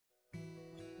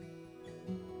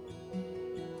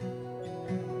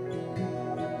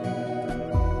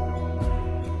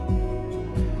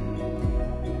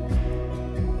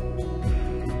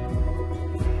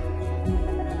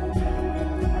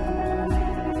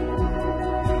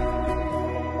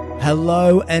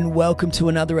Hello and welcome to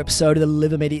another episode of the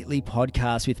Live Immediately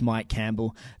podcast with Mike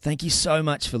Campbell. Thank you so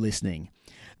much for listening.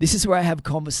 This is where I have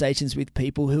conversations with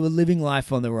people who are living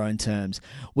life on their own terms.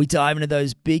 We dive into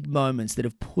those big moments that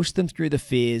have pushed them through the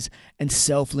fears and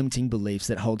self-limiting beliefs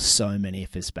that hold so many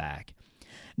of us back.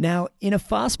 Now, in a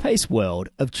fast-paced world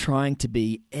of trying to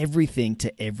be everything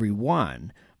to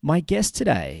everyone, my guest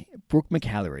today, Brooke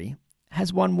McAlary,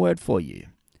 has one word for you: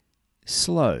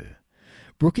 slow.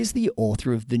 Brooke is the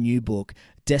author of the new book,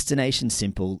 Destination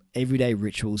Simple: Everyday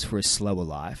Rituals for a Slower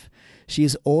Life. She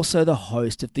is also the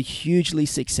host of the hugely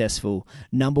successful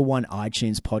 #1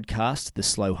 iTunes podcast, the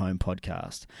Slow Home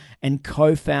Podcast, and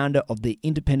co-founder of the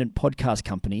independent podcast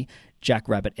company,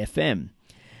 Jackrabbit FM,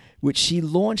 which she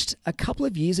launched a couple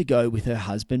of years ago with her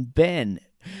husband, Ben,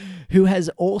 who has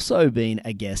also been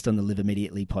a guest on the Live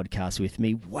Immediately podcast with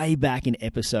me way back in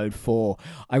episode 4.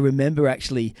 I remember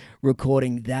actually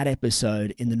recording that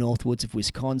episode in the Northwoods of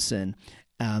Wisconsin,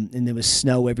 and there was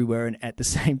snow everywhere, and at the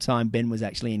same time Ben was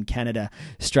actually in Canada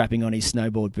strapping on his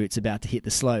snowboard boots about to hit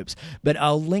the slopes. But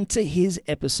I'll link to his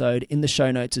episode in the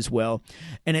show notes as well,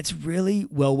 and it's really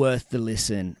well worth the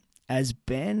listen, as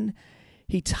Ben,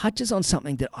 he touches on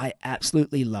something that I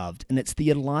absolutely loved, and it's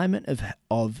the alignment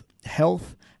of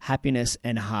health, happiness,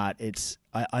 and heart.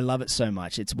 I love it so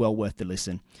much. It's well worth the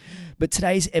listen. But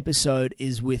today's episode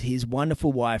is with his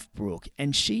wonderful wife, Brooke,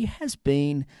 and she has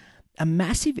been a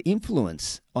massive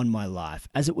influence on my life,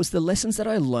 as it was the lessons that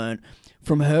I learned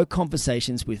from her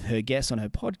conversations with her guests on her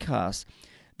podcast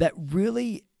that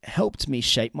really helped me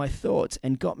shape my thoughts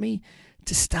and got me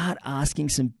to start asking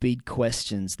some big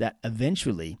questions that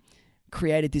eventually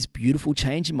created this beautiful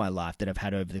change in my life that I've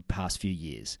had over the past few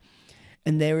years.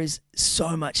 And there is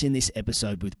so much in this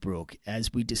episode with Brooke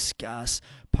as we discuss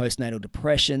postnatal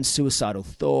depression, suicidal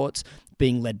thoughts,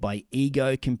 being led by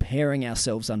ego, comparing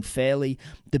ourselves unfairly,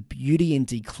 the beauty in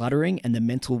decluttering and the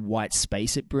mental white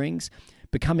space it brings,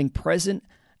 becoming present,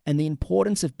 and the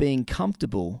importance of being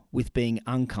comfortable with being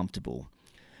uncomfortable.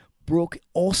 Brooke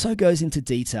also goes into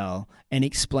detail and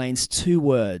explains 2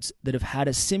 words that have had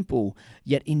a simple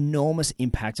yet enormous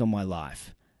impact on my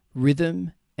life: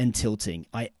 rhythm and tilting.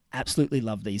 I absolutely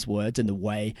love these words and the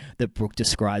way that Brooke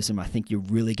describes them. I think you're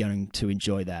really going to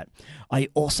enjoy that. I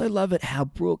also love it how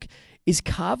Brooke is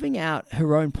carving out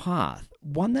her own path,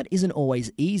 one that isn't always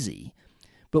easy,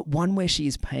 but one where she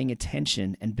is paying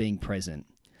attention and being present.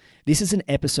 This is an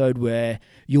episode where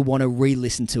you'll want to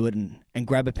re-listen to it and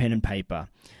grab a pen and paper.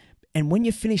 And when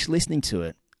you finish listening to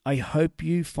it, I hope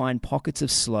you find pockets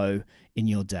of slow in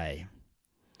your day.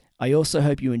 I also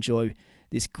hope you enjoy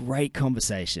this great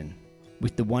conversation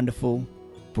with the wonderful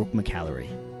Brooke McAlary.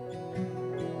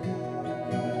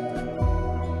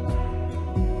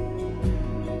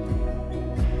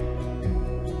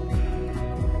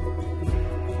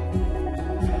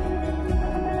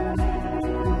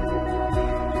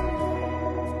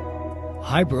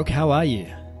 Hi, Brooke. How are you?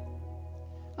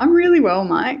 I'm really well,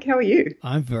 Mike. How are you?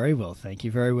 I'm very well, thank you.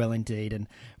 Very well indeed. And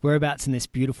whereabouts in this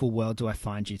beautiful world do I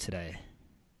find you today?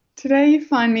 Today you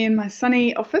find me in my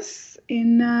sunny office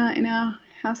in our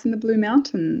house in the Blue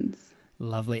Mountains.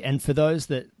 Lovely. And for those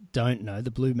that don't know,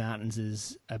 the Blue Mountains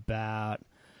is about,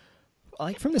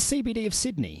 from the CBD of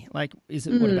Sydney. Is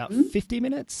it, about 50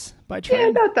 minutes by train? Yeah,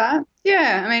 about that.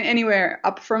 Yeah, I mean, anywhere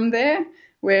up from there.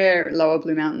 We're lower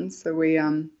Blue Mountains, so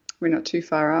we're not too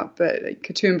far up, but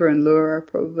Katoomba and Lure are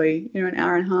probably, an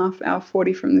hour and a half, hour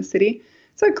 40 from the city.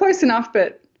 So close enough,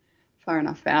 but far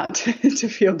enough out to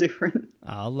feel different.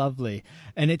 Oh, lovely.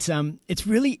 And it's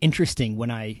really interesting when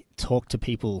I talk to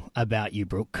people about you,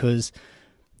 Brooke, because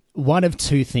one of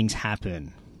 2 things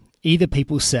happen. Either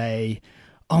people say,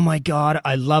 oh my God,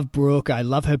 I love Brooke, I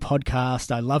love her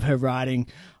podcast, I love her writing,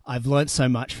 I've learned so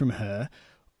much from her.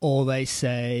 Or they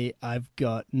say, I've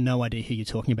got no idea who you're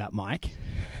talking about, Mike.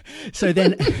 So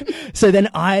then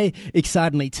I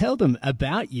excitedly tell them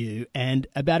about you, and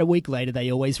about a week later,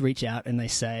 they always reach out and they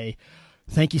say,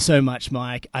 thank you so much,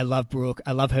 Mike. I love Brooke.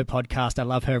 I love her podcast. I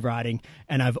love her writing,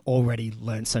 and I've already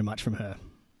learned so much from her.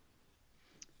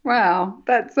 Wow,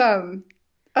 that's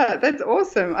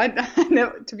awesome. I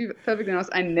never, to be perfectly honest,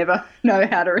 I never know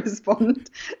how to respond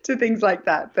to things like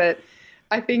that. But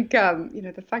I think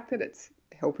the fact that it's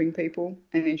helping people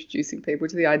and introducing people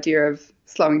to the idea of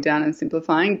slowing down and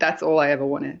simplifying, that's all I ever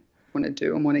want to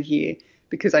do and want to hear,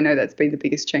 because I know that's been the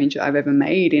biggest change I've ever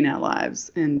made in our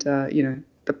lives. And,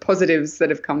 the positives that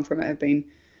have come from it have been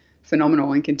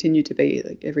phenomenal and continue to be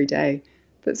every day.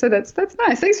 But so that's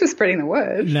nice. Thanks for spreading the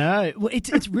word. No, well,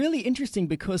 it's really interesting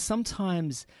because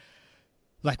sometimes,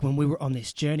 when we were on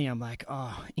this journey, I'm like,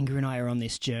 oh, Inga and I are on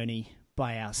this journey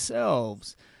by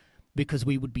ourselves, because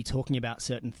we would be talking about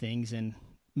certain things and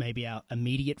maybe our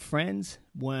immediate friends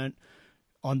weren't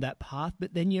on that path.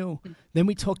 But then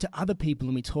we talk to other people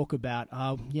and we talk about,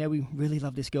 yeah, we really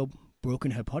love this girl Brooke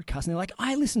and her podcast, and they're like,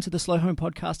 I listen to the Slow Home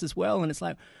podcast as well, and it's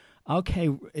like,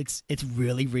 okay, it's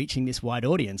really reaching this wide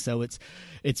audience, so it's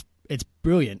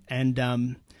brilliant. And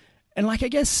like, I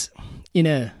guess in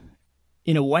a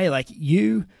way, like,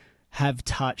 you have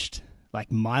touched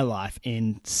like my life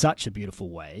in such a beautiful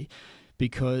way,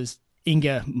 because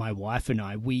Inga, my wife, and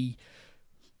I, we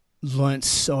learnt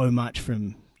so much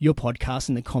from your podcast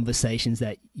and the conversations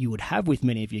that you would have with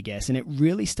many of your guests, and it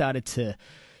really started to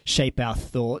shape our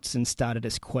thoughts and started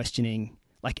us questioning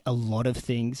like a lot of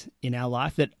things in our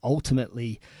life that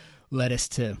ultimately led us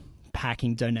to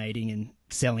packing, donating, and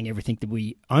selling everything that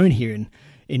we own here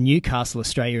in Newcastle,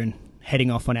 Australia, and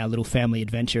heading off on our little family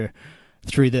adventure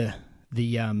through the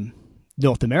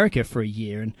North America for a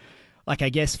year. And like, I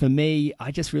guess for me, I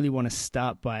just really want to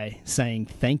start by saying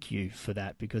thank you for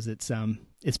that, because it's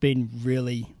been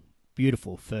really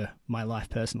beautiful for my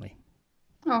life personally.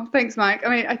 Oh, thanks, Mike. I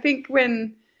mean, I think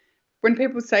when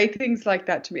people say things like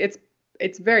that to me,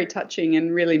 it's very touching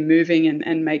and really moving,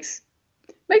 and makes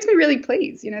me really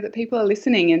pleased, that people are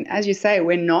listening. And as you say,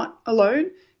 we're not alone.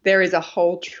 There is a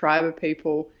whole tribe of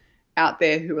people out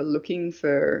there who are looking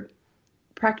for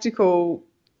practical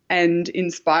and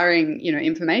inspiring,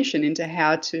 information into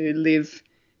how to live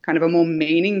kind of a more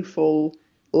meaningful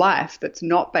life that's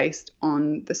not based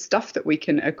on the stuff that we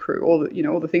can accrue, all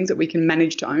the things that we can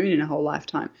manage to own in a whole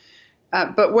lifetime.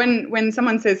 But when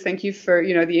someone says thank you for,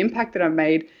 the impact that I've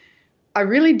made, I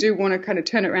really do want to kind of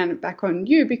turn it around and back on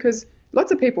you, because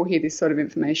lots of people hear this sort of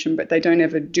information, but they don't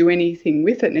ever do anything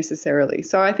with it necessarily.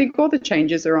 So I think all the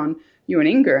changes are on you and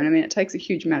Inga. And I mean, it takes a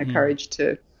huge amount of courage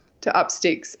to up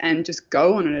sticks and just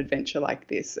go on an adventure like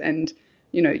this. And,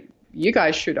 you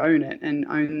guys should own it and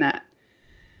own that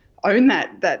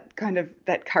kind of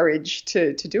that courage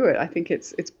to do it. I think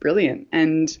it's brilliant.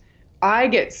 And I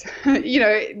get,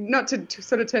 not to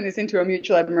sort of turn this into a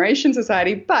mutual admiration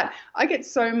society, but I get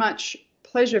so much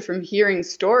pleasure from hearing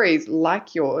stories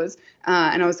like yours.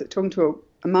 And I was talking to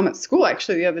a mum at school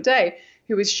actually the other day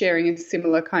who was sharing a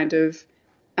similar kind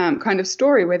of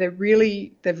story where they've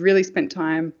really spent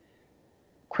time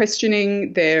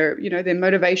questioning their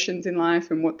motivations in life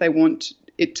and what they want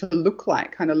it to look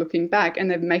like, kind of looking back,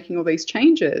 and they're making all these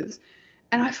changes.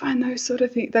 And I find those sort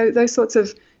of things, those sorts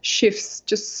of shifts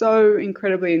just so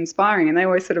incredibly inspiring, and they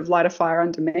always sort of light a fire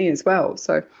under me as well.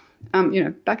 So,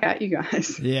 back at you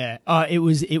guys. Yeah. It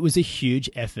was a huge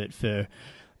effort for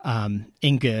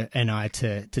Inga and I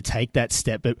to take that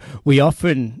step, but we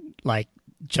often like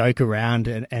joke around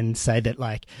and say that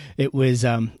like it was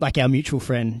like our mutual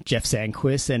friend Jeff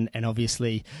Sandquist and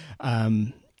obviously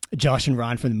Josh and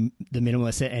Ryan from the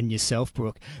Minimalist and yourself,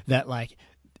 Brooke, that like,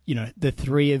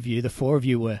 the four of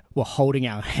you were holding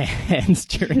our hands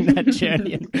during that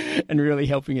journey and really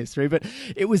helping us through. But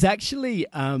it was actually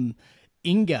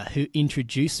Inga who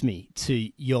introduced me to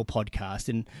your podcast,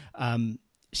 and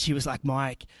she was like,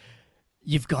 Mike,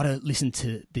 you've got to listen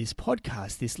to this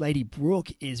podcast. This lady Brooke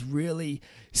is really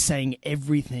saying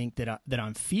everything that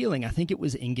I'm feeling. I think it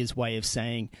was Inga's way of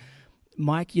saying,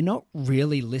 Mike, you're not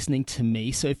really listening to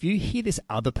me. So if you hear this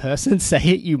other person say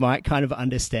it, you might kind of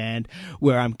understand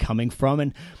where I'm coming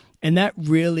from. And that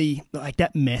really, like,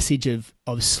 that message of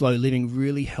slow living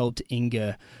really helped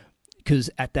Inga, because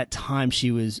at that time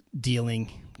she was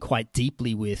dealing quite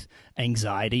deeply with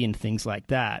anxiety and things like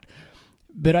that.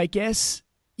 But I guess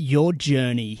your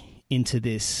journey into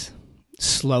this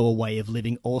slower way of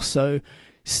living also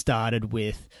started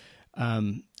with,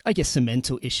 I guess, some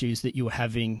mental issues that you were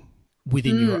having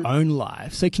within your own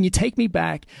life. So can you take me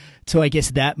back to, I guess,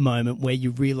 that moment where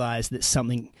you realized that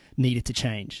something needed to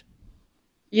change?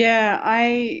 Yeah,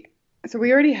 so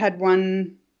we already had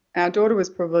one. Our daughter was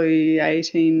probably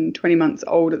 18, 20 months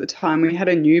old at the time. We had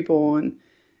a newborn,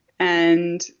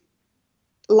 and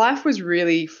life was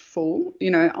really full.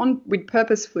 We'd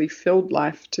purposefully filled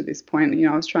life to this point.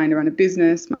 I was trying to run a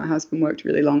business. My husband worked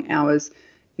really long hours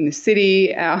in the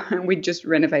city. We'd just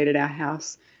renovated our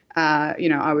house.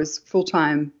 I was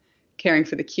full-time caring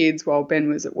for the kids while Ben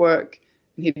was at work,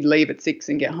 and he'd leave at 6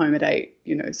 and get home at 8,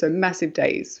 so massive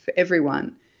days for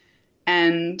everyone.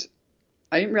 And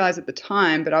I didn't realize at the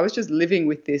time, but I was just living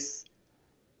with this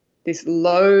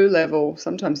low level,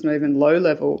 sometimes not even low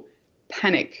level,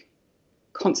 panic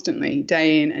constantly,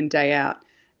 day in and day out.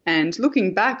 And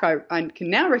looking back, I can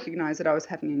now recognize that I was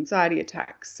having anxiety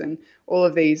attacks and all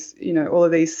of these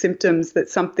symptoms that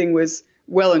something was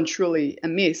well and truly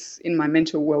amiss in my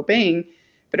mental well-being.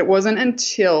 But it wasn't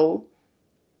until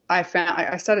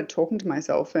I started talking to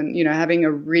myself and, having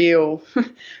a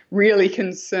really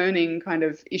concerning kind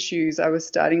of issues. I was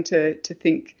starting to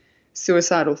think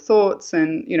suicidal thoughts,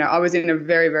 and, I was in a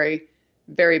very, very,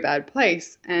 very bad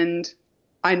place. And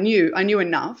I knew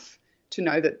enough to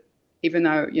know that even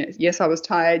though, yes, I was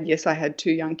tired. Yes, I had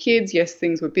 2 young kids. Yes,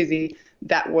 things were busy.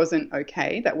 That wasn't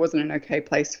okay. That wasn't an okay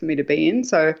place for me to be in.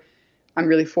 So I'm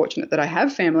really fortunate that I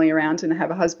have family around and I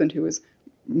have a husband who was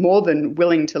more than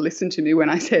willing to listen to me when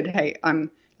I said, hey,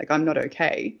 I'm not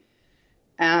okay.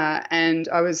 And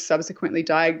I was subsequently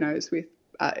diagnosed with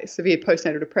severe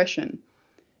postnatal depression.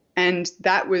 And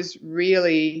that was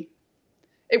really,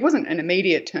 it wasn't an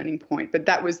immediate turning point, but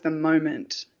that was the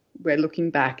moment where, looking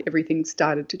back, everything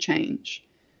started to change.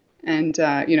 And,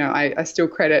 I still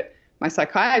credit my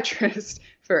psychiatrist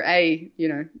for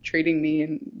treating me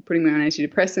and putting me on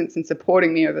antidepressants and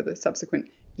supporting me over the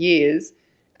subsequent years.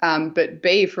 But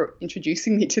B, for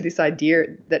introducing me to this idea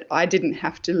that I didn't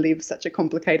have to live such a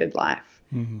complicated life.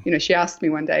 Mm-hmm. She asked me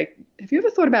one day, have you ever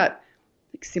thought about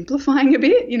simplifying a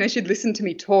bit? She'd listened to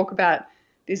me talk about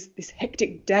this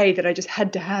hectic day that I just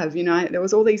had to have. There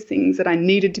was all these things that I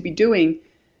needed to be doing.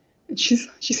 And she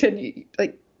said,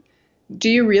 do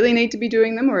you really need to be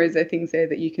doing them, or is there things there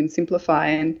that you can simplify?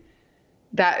 And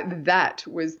that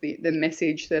was the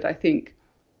message that I think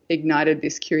ignited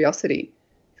this curiosity.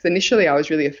 Initially, I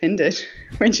was really offended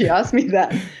when she asked me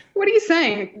that. What are you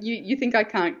saying? You think I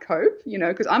can't cope?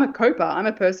 Because I'm a coper. I'm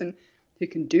a person who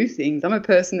can do things. I'm a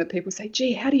person that people say,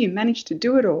 gee, how do you manage to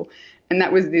do it all? And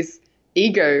that was this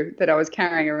ego that I was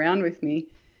carrying around with me,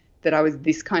 that I was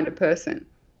this kind of person.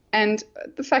 And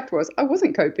the fact was, I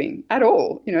wasn't coping at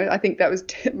all. I think that was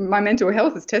my mental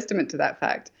health is testament to that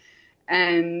fact.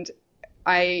 And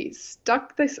I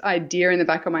stuck this idea in the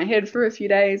back of my head for a few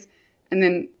days, and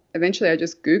then eventually I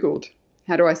just Googled,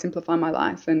 how do I simplify my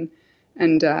life? And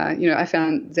I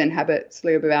found Zen Habits,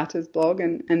 Leo Babauta's blog,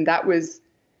 and that was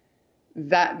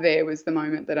the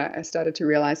moment that I started to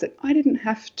realize that I didn't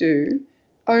have to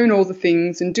own all the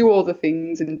things and do all the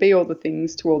things and be all the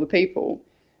things to all the people.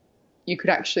 You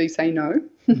could actually say no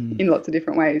in lots of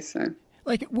different ways. So,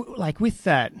 like with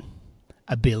that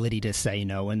ability to say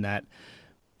no and that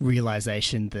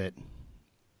realization that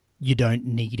you don't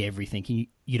need everything,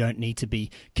 you don't need to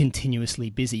be continuously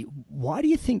busy. Why do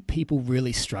you think people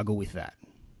really struggle with that?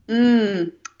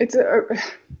 It's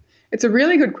a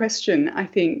really good question, I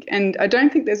think. And I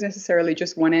don't think there's necessarily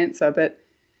just one answer, but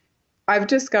I've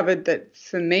discovered that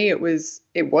for me it was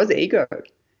ego.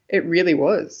 It really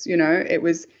was, it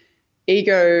was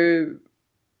ego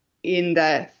in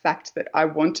the fact that I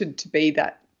wanted to be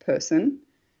that person,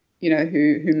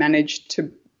 who managed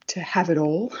to have it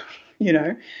all.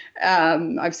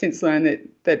 I've since learned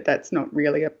that that's not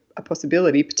really a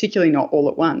possibility, particularly not all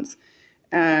at once.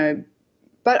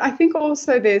 But I think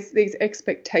also there's these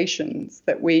expectations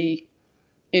that we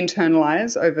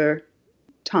internalize over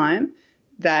time,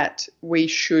 that we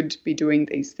should be doing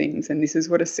these things, and this is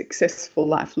what a successful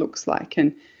life looks like,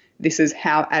 and this is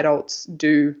how adults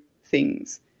do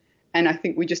things. And I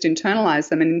think we just internalize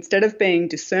them, and instead of being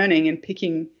discerning and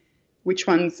picking which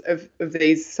ones of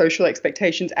these social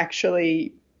expectations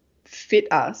actually fit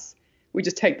us, we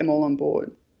just take them all on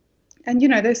board. And,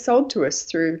 they're sold to us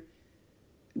through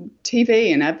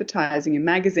TV and advertising and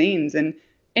magazines and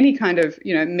any kind of,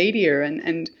 media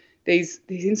and these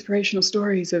inspirational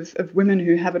stories of women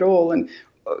who have it all. And,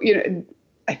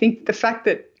 I think the fact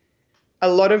that a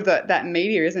lot of that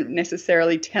media isn't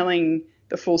necessarily telling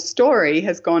the full story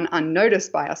has gone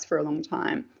unnoticed by us for a long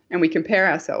time. And we compare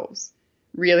ourselves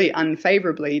really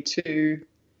unfavorably to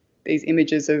these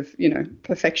images of,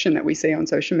 perfection that we see on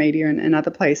social media and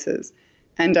other places.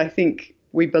 And I think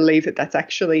we believe that that's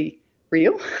actually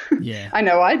real. Yeah. I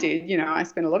know I did. I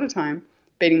spent a lot of time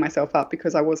beating myself up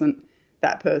because I wasn't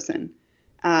that person.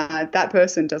 That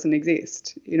person doesn't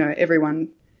exist. Everyone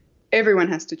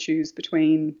has to choose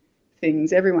between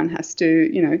things. Everyone has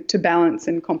to, to balance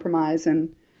and compromise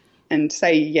and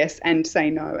say yes and say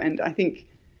no. And I think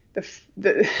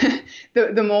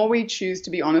the more we choose to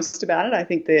be honest about it, I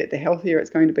think the healthier it's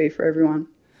going to be for everyone.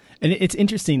 And it's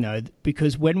interesting, though,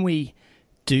 because when we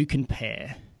do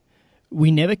compare, we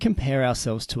never compare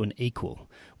ourselves to an equal.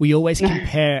 We always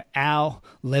compare our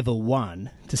level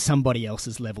 1 to somebody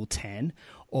else's level 10,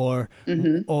 or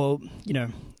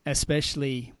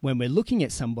especially when we're looking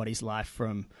at somebody's life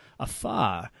from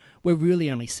afar, we're really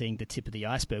only seeing the tip of the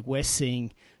iceberg. We're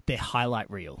seeing their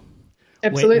highlight reel.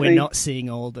 Absolutely. We're not seeing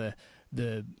all the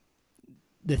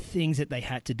things that they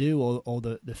had to do, or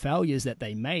the failures that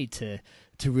they made to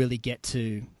really get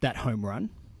to that home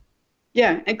run.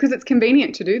 Yeah, because it's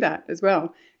convenient to do that as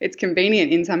well. It's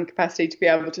convenient in some capacity to be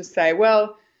able to say,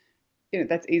 well,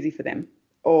 that's easy for them,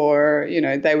 or,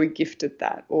 they were gifted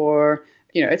that, or,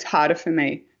 it's harder for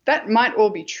me. That might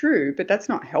all be true, but that's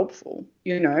not helpful.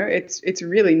 It's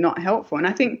really not helpful. And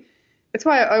I think that's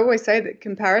why I always say that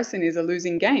comparison is a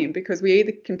losing game, because we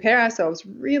either compare ourselves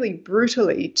really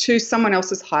brutally to someone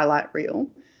else's highlight reel,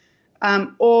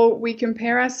 or we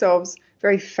compare ourselves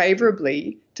very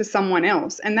favorably to someone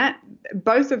else. And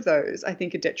both of those, I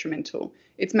think, are detrimental.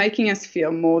 It's making us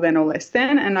feel more than or less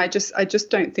than. And I just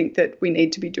don't think that we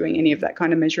need to be doing any of that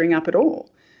kind of measuring up at all.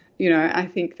 I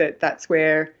think that that's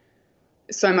where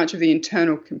so much of the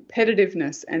internal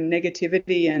competitiveness and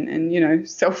negativity and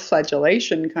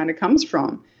self-flagellation kind of comes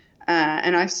from.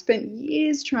 And I've spent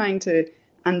years trying to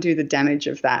undo the damage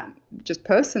of that just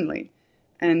personally.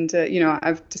 And,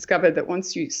 I've discovered that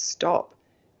once you stop,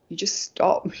 you just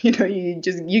stop. You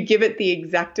give it the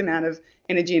exact amount of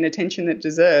energy and attention that it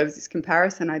deserves, this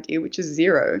comparison idea, which is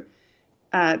zero.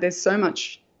 There's so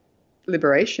much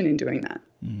liberation in doing that.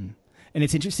 Mm. And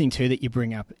it's interesting too that you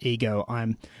bring up ego.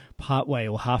 I'm partway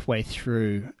or halfway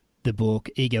through the book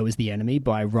Ego is the Enemy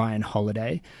by Ryan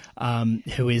Holiday,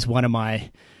 who is one of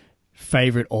my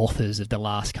favorite authors of the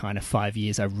last kind of 5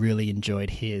 years. I really enjoyed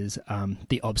his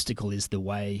The Obstacle is the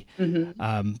Way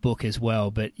book as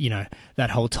well. But,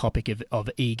 that whole topic of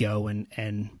ego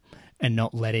and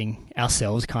not letting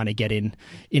ourselves kind of get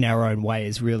in our own way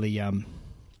is really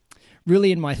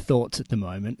in my thoughts at the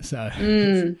moment.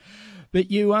 So, but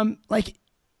you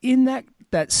in that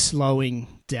slowing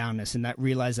downness and that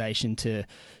realization to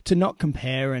not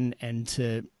compare and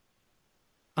to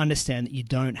understand that you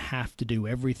don't have to do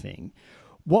everything.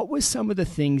 What were some of the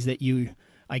things that you,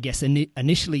 I guess,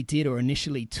 initially did or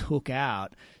initially took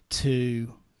out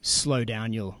to slow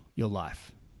down your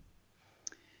life?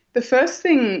 The first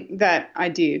thing that I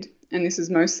did, and this is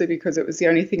mostly because it was the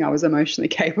only thing I was emotionally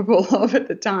capable of at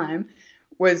the time,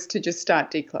 was to just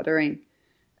start decluttering.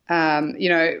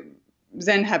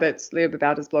 Zen Habits, Leo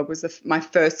Babauta's blog, was my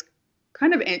first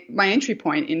kind of my entry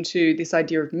point into this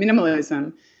idea of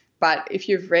minimalism. But if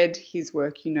you've read his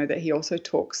work, you know that he also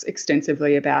talks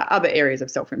extensively about other areas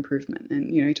of self-improvement.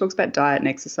 And, he talks about diet and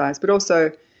exercise, but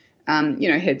also,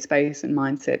 headspace and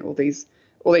mindset, all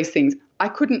these things. I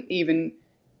couldn't even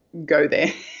go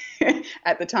there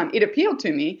at the time. It appealed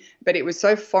to me, but it was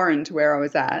so foreign to where I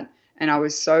was at, and I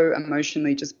was so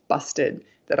emotionally just busted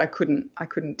that I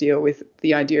couldn't deal with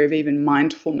the idea of even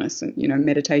mindfulness and,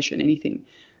 meditation, anything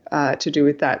to do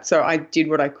with that. So I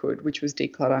did what I could, which was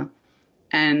declutter.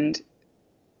 And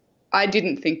I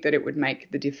didn't think that it would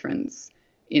make the difference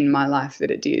in my life that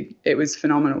it did. It was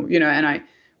phenomenal, and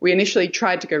we initially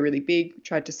tried to go really big,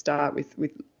 tried to start with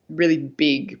really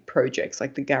big projects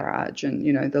like the garage and,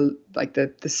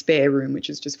 the spare room, which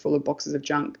is just full of boxes of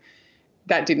junk.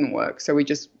 That didn't work. So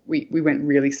we went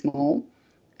really small,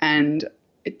 and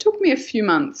it took me a few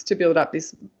months to build up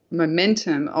this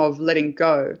momentum of letting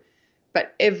go.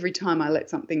 But every time I let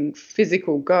something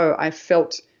physical go, I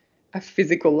felt a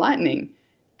physical lightening,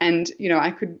 and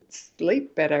I could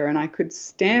sleep better and I could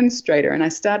stand straighter, and I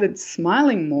started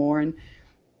smiling more. And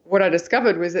what I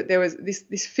discovered was that there was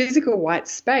this physical white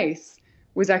space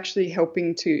was actually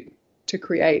helping to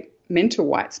create mental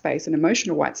white space and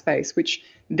emotional white space, which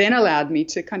then allowed me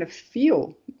to kind of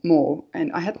feel more,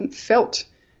 and I hadn't felt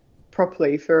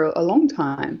properly for a long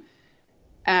time.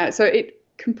 So it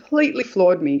completely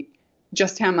floored me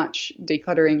just how much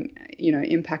decluttering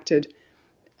impacted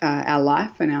our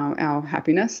life and our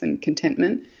happiness and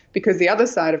contentment. Because the other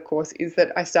side, of course, is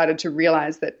that I started to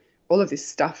realize that all of this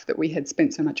stuff that we had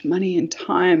spent so much money and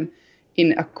time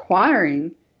in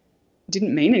acquiring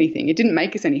didn't mean anything. It didn't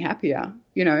make us any happier.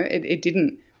 It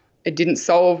didn't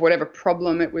solve whatever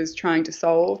problem it was trying to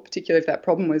solve, particularly if that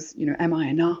problem was, am I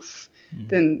enough?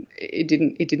 Then it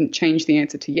didn't change the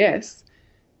answer to yes.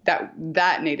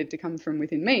 That needed to come from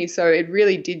within me. So it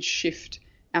really did shift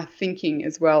our thinking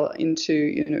as well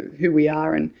into, who we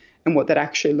are and what that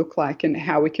actually looked like, and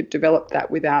how we could develop that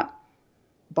without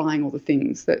buying all the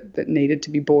things that needed to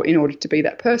be bought in order to be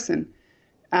that person.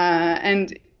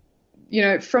 And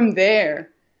from there,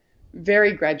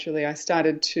 very gradually, I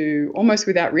started to, almost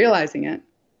without realizing it,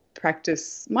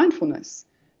 practice mindfulness,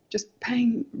 just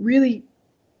paying really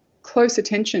close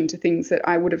attention to things that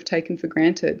I would have taken for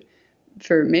granted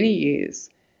for many years.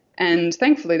 And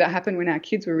thankfully that happened when our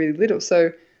kids were really little.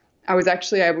 So I was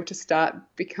actually able to start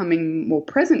becoming more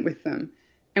present with them.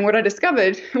 And what I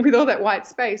discovered with all that white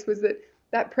space was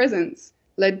that presence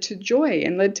led to joy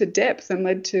and led to depth and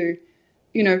led to,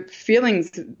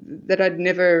 feelings that I'd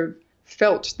never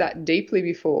felt that deeply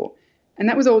before. And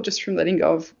that was all just from letting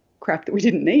go of crap that we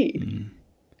didn't need.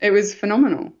 It was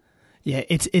phenomenal. Yeah,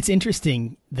 it's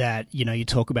interesting that, you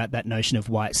talk about that notion of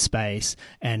white space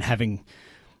and having,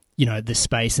 the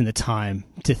space and the time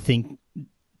to think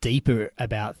deeper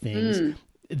about things.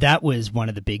 That was one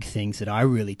of the big things that I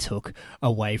really took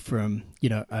away from,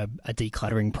 a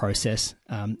decluttering process,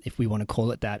 if we want to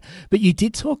call it that. But you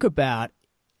did talk about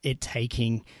it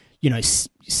taking,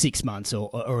 6 months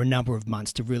or a number of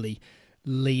months to really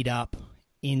lead up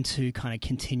into kind of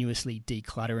continuously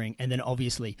decluttering, and then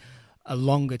obviously a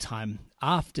longer time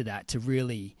after that to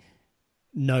really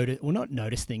not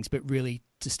notice things, but really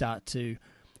to start to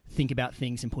think about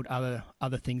things and put other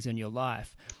things in your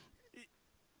life.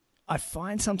 I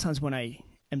find sometimes when I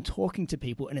am talking to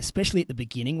people, and especially at the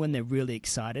beginning when they're really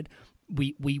excited,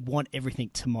 we want everything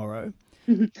tomorrow.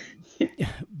 Yeah.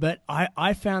 But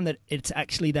I found that it's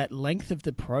actually that length of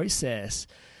the process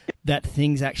that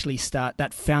things actually start,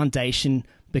 that foundation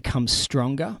becomes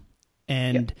stronger,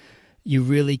 and you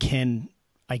really can,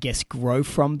 I guess, grow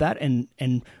from that. And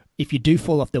if you do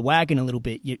fall off the wagon a little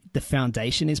bit, the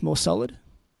foundation is more solid.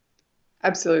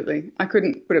 Absolutely. I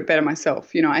couldn't put it better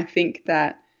myself. I think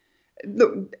that,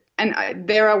 look,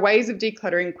 there are ways of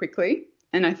decluttering quickly,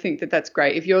 and I think that that's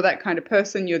great. If you're that kind of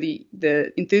person, you're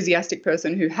the enthusiastic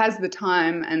person who has the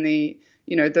time and the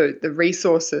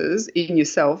resources in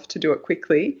yourself to do it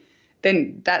quickly,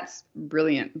 then that's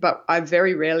brilliant. But I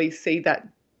very rarely see that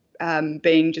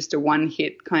being just a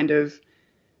one-hit kind of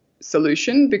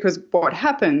solution, because what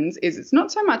happens is it's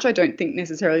not so much, I don't think,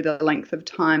 necessarily the length of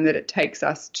time that it takes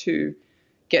us to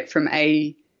get from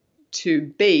A to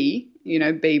B,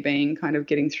 B being kind of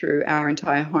getting through our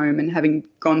entire home and having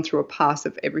gone through a pass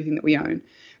of everything that we own.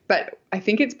 But I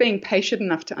think it's being patient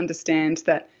enough to understand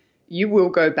that you will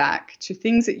go back to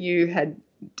things that you had,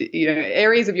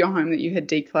 areas of your home that you had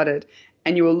decluttered,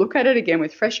 and you will look at it again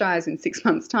with fresh eyes in 6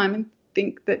 months' time and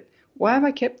think that, why have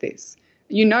I kept this?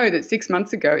 You know that 6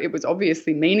 months ago it was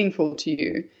obviously meaningful to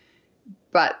you,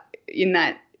 but in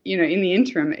that, in the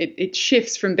interim, it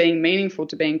shifts from being meaningful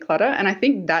to being clutter. And I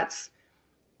think that's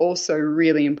also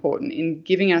really important in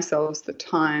giving ourselves the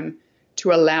time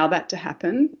to allow that to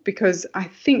happen, because I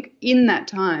think in that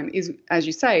time is, as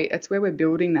you say, it's where we're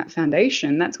building that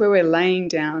foundation. That's where we're laying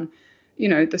down,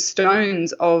 the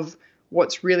stones of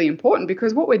what's really important,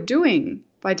 because what we're doing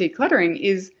by decluttering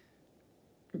is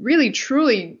really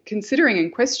truly considering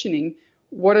and questioning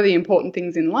what are the important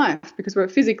things in life, because we're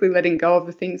physically letting go of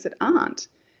the things that aren't.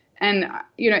 And,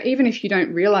 even if you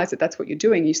don't realize that that's what you're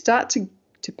doing, you start to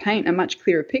paint a much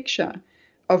clearer picture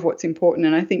of what's important.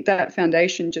 And I think that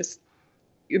foundation just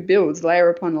builds layer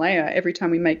upon layer every time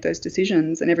we make those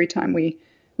decisions, and every time we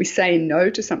say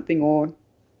no to something or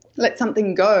let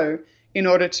something go in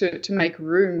order to make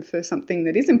room for something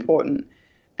that is important.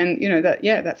 And,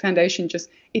 that foundation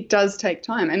it does take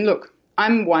time. And look,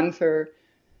 I'm one for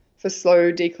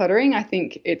slow decluttering. I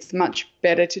think it's much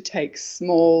better to take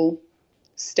small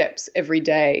steps every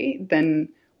day than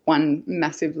one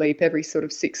massive leap every sort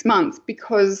of 6 months,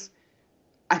 because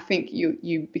I think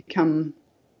you become,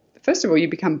 first of all, you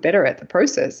become better at the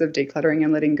process of decluttering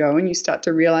and letting go, and you start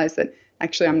to realize that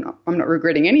actually I'm not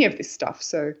regretting any of this stuff.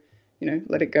 So,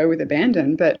 let it go with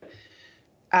abandon. But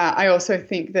I also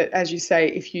think that, as you say,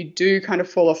 if you do kind of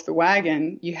fall off the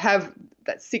wagon, you have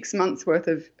that 6 months worth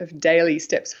of daily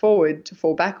steps forward to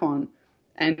fall back on,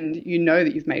 and that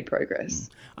you've made progress.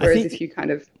 Whereas if you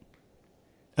kind of...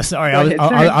 Sorry,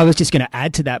 I was just going to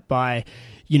add to that by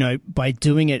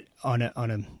doing it on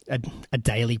a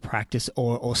daily practice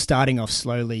or starting off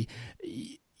slowly,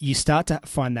 you start to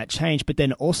find that change. But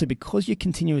then also, because you're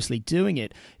continuously doing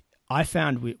it, I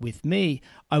found with me,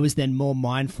 I was then more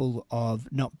mindful of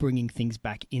not bringing things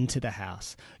back into the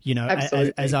house.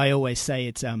 As I always say,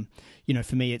 it's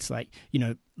for me, it's like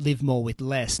live more with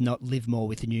less, not live more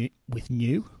with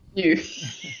new.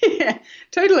 Yeah,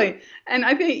 totally. And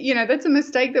I think that's a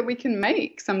mistake that we can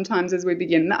make sometimes as we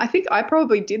begin. I think I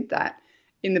probably did that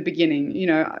in the beginning.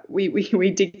 We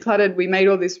decluttered, we made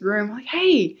all this room. Like,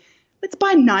 hey, let's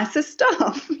buy nicer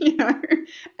stuff.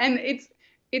 And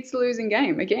it's a losing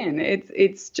game again.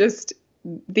 It's just,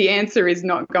 the answer is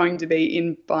not going to be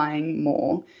in buying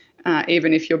more,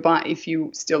 even if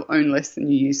you still own less than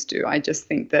you used to. I just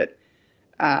think that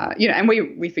and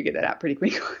we figured that out pretty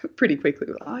quickly.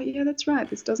 Oh yeah, that's right.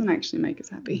 This doesn't actually make us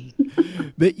happy.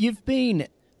 But you've been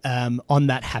on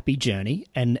that happy journey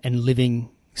and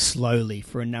living slowly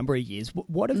for a number of years.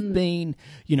 What have been,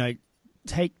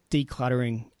 take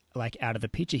decluttering like out of the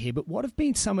picture here, but what have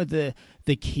been some of the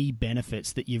key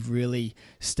benefits that you've really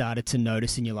started to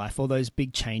notice in your life, all those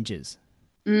big changes?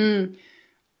 I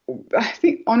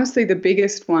think honestly the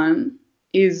biggest one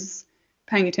is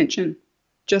paying attention,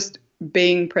 just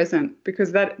being present,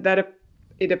 because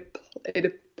it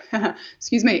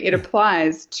excuse me, it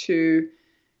applies to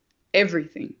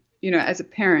everything, as a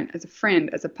parent, as a friend,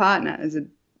 as a partner,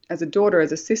 as a daughter,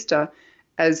 as a sister,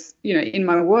 as, in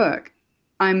my work.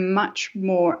 I'm much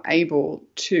more able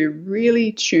to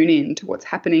really tune in to what's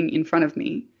happening in front of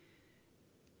me.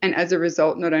 And as a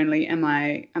result, not only am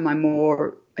I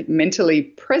more like mentally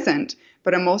present,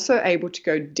 but I'm also able to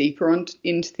go deeper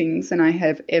into things than I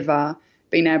have ever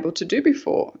been able to do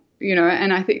before,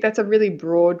 and I think that's a really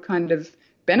broad kind of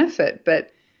benefit.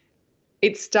 But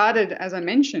it started, as I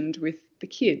mentioned, with the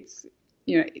kids,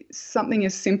 something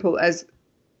as simple as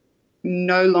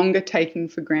no longer taking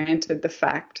for granted the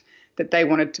fact that they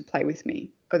wanted to play with me,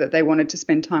 or that they wanted to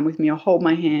spend time with me, or hold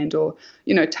my hand, or,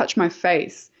 touch my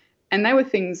face. And they were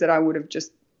things that I would have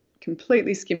just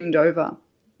completely skimmed over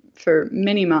for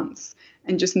many months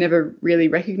and just never really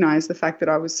recognized the fact that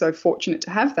I was so fortunate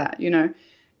to have that,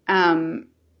 And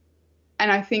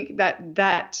I think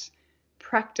that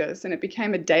practice, and it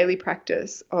became a daily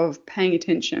practice of paying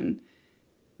attention,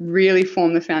 really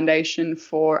formed the foundation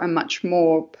for a much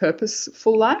more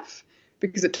purposeful life,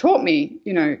 because it taught me,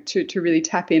 to really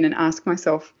tap in and ask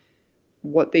myself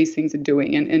what these things are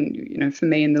doing. And for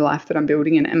me in the life that I'm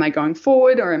building, and am I going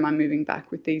forward or am I moving back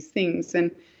with these things?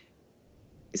 And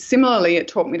similarly, it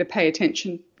taught me to pay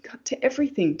attention to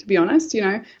everything, to be honest.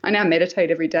 I now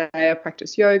meditate every day. I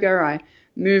practice yoga. I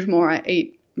move more. I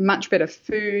eat much better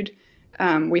food.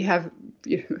 We have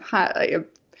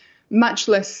much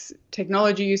less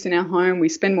technology use in our home. We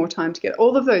spend more time together.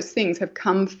 All of those things have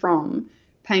come from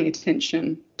paying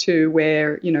attention to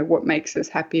where, what makes us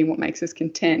happy and what makes us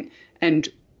content. And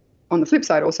on the flip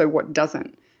side, also what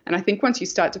doesn't. And I think once you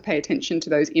start to pay attention to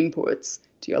those inputs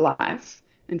to your life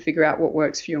and figure out what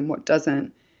works for you and what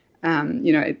doesn't,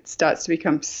 it starts to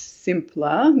become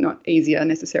simpler, not easier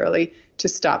necessarily, to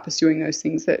start pursuing those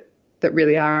things that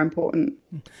really are important.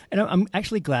 And I'm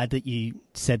actually glad that you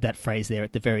said that phrase there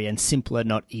at the very end, simpler,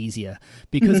 not easier,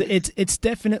 because it's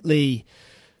definitely,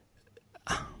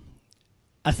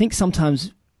 I think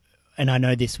sometimes, and I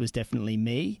know this was definitely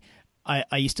me,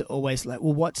 I used to always like,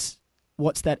 well,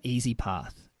 what's that easy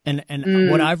path? And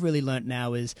what I've really learned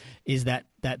now is that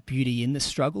beauty in the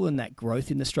struggle and that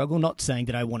growth in the struggle. Not saying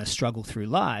that I want to struggle through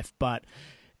life, but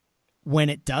when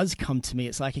it does come to me,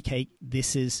 it's like, okay,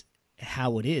 this is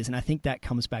how it is. And I think that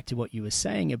comes back to what you were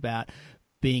saying about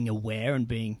being aware and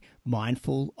being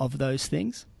mindful of those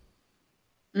things.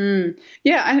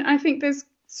 Yeah, I think there's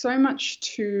so much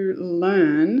to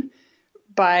learn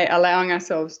by allowing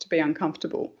ourselves to be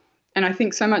uncomfortable. And I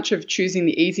think so much of choosing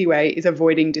the easy way is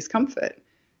avoiding discomfort.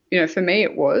 For me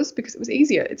it was because it was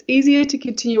easier. It's easier to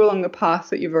continue along the path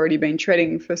that you've already been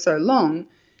treading for so long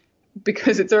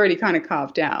because it's already kind of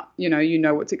carved out. You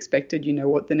know what's expected, you know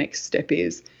what the next step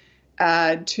is.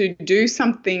 To do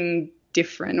something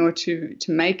different, or to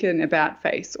make an about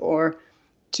face, or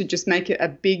to just make it a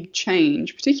big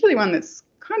change, particularly one that's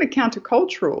kind of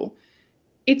countercultural,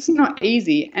 it's not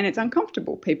easy and it's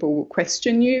uncomfortable. People will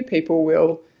question you. People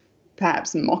will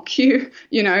perhaps mock you.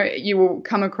 You will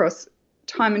come across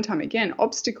time and time again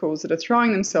obstacles that are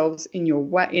throwing themselves in your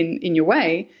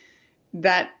way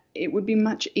that it would be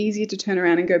much easier to turn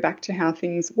around and go back to how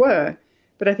things were.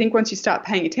 But I think once you start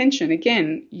paying attention,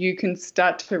 again, you can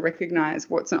start to recognize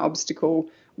what's an obstacle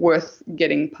worth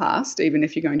getting past, even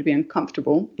if you're going to be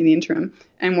uncomfortable in the interim,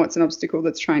 and what's an obstacle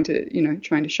that's trying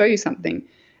to show you something.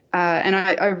 And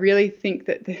I really think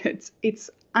that it's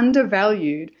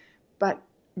undervalued, but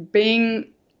being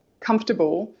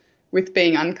comfortable with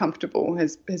being uncomfortable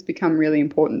has become really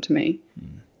important to me.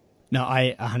 No,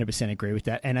 I 100% agree with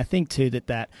that. And I think too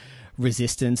that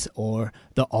resistance, or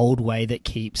the old way that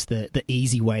keeps the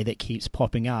easy way that keeps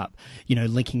popping up,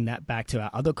 linking that back to our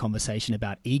other conversation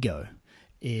about ego,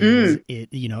 is it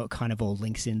kind of all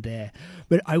links in there.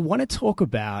 But I want to talk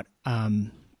about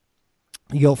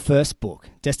your first book,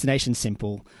 Destination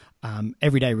Simple,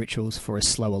 Everyday Rituals for a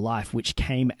Slower Life, which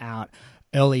came out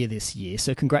earlier this year.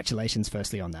 So congratulations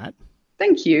firstly on that.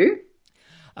 Thank you.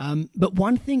 But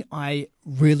one thing I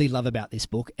really love about this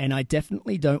book, and I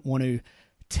definitely don't want to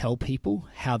tell people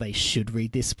how they should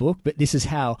read this book, but this is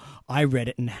how I read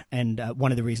it, and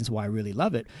one of the reasons why I really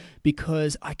love it,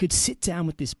 because I could sit down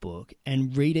with this book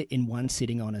and read it in one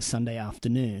sitting on a Sunday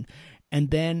afternoon,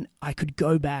 and then I could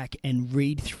go back and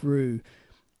read through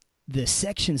the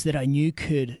sections that I knew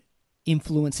could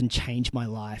influence and change my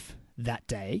life that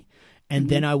day, and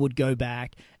then I would go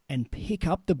back and pick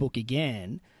up the book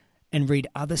again and read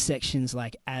other sections,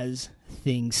 like as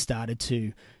things started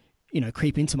to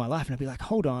creep into my life, and I'd be like,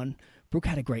 hold on, Brooke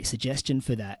had a great suggestion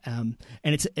for that. And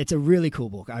it's a really cool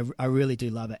book. I really do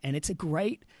love it. And it's a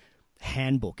great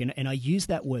handbook. And I use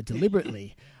that word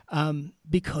deliberately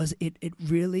because it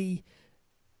really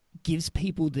gives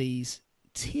people these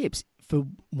tips for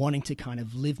wanting to kind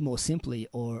of live more simply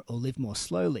or live more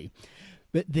slowly.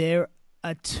 But there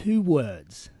are two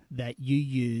words that you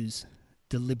use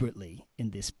deliberately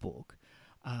in this book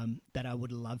that I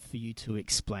would love for you to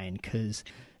explain, because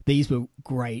these were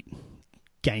great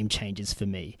game changers for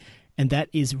me. And that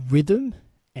is rhythm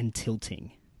and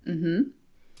tilting. Mm-hmm.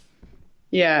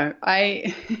 Yeah,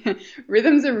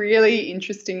 rhythm's a really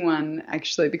interesting one,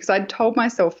 actually, because I'd told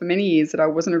myself for many years that I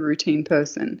wasn't a routine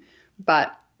person,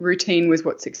 but routine was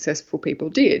what successful people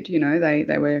did. You know,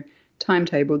 they were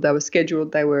timetabled, they were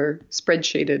scheduled, they were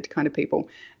spreadsheeted kind of people.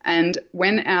 And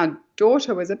when our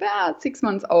daughter was about 6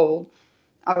 months old,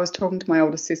 I was talking to my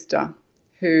older sister,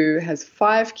 who has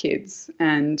 5 kids,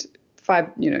 and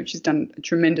she's done a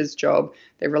tremendous job.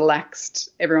 They're relaxed.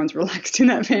 Everyone's relaxed in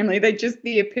that family. They're just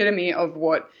the epitome of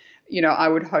what, I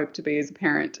would hope to be as a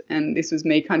parent. And this was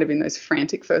me kind of in those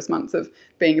frantic first months of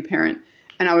being a parent.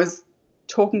 And I was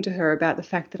talking to her about the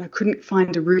fact that I couldn't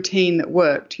find a routine that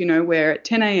worked, where at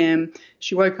 10 a.m.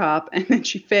 she woke up and then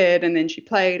she fed and then she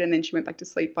played and then she went back to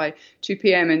sleep by 2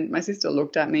 p.m. And my sister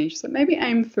looked at me and she said, maybe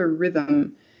aim for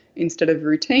rhythm instead of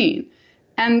routine.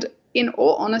 And in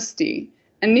all honesty,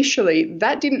 initially,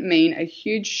 that didn't mean a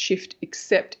huge shift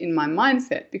except in my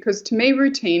mindset, because to me,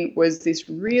 routine was this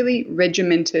really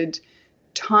regimented,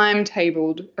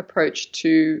 timetabled approach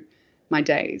to my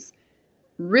days.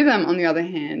 Rhythm, on the other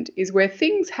hand, is where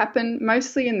things happen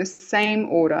mostly in the same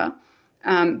order,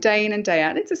 day in and day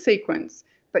out. It's a sequence,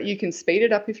 but you can speed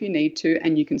it up if you need to,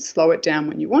 and you can slow it down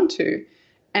when you want to.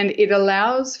 And it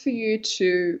allows for you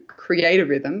to create a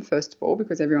rhythm, first of all,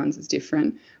 because everyone's is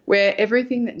different, where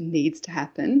everything that needs to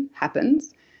happen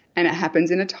happens, and it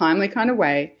happens in a timely kind of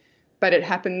way, but it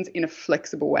happens in a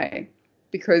flexible way.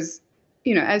 Because,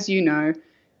 as you know,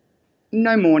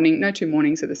 no 2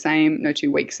 mornings are the same, no 2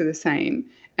 weeks are the same.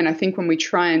 And I think when we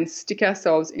try and stick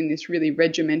ourselves in this really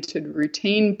regimented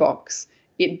routine box,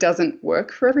 it doesn't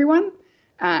work for everyone.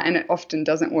 And it often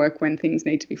doesn't work when things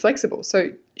need to be flexible. So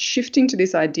shifting to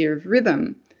this idea of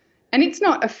rhythm, and it's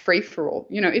not a free-for-all,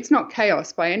 it's not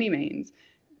chaos by any means.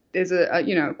 There's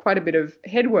quite a bit of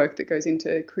head work that goes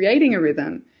into creating a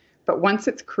rhythm. But once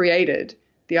it's created,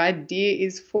 the idea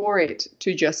is for it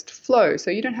to just flow.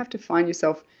 So you don't have to find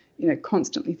yourself,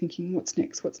 constantly thinking, what's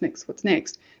next?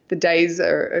 The days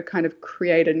are kind of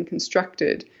created and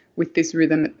constructed with this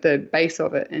rhythm at the base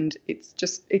of it. And it's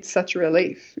such a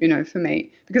relief, for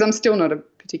me, because I'm still not a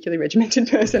particularly regimented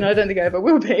person. I don't think I ever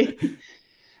will be.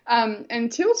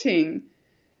 And tilting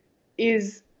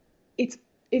it's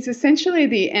essentially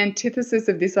the antithesis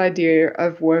of this idea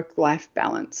of work-life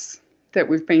balance that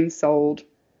we've been sold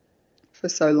for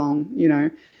so long.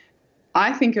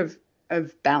 I think of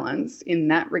balance in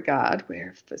that regard,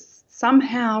 where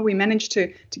somehow we manage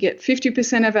to get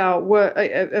 50% of our work,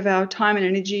 of our time and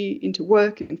energy into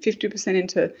work and 50%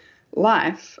 into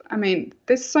life. I mean,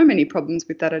 there's so many problems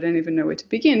with that. I don't even know where to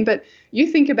begin. But you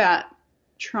think about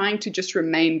trying to just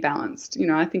remain balanced.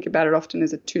 I think about it often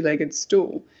as a 2-legged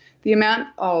stool. The amount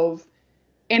of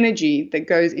energy that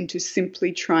goes into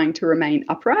simply trying to remain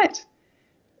upright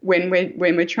when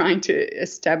we're trying to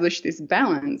establish this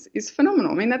balance is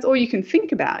phenomenal. I mean, that's all you can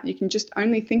think about. You can just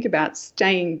only think about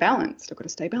staying balanced. I've got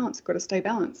to stay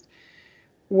balanced.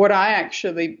 What I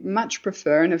actually much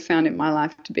prefer and have found in my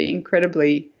life to be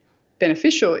incredibly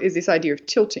beneficial is this idea of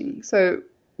tilting. So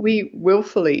we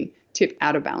willfully tip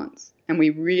out of balance, and we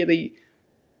really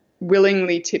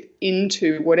willingly tip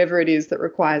into whatever it is that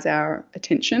requires our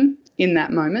attention in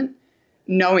that moment,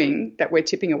 knowing that we're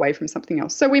tipping away from something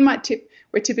else. So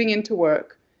we're tipping into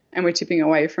work, and we're tipping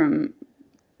away from,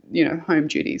 home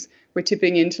duties. We're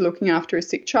tipping into looking after a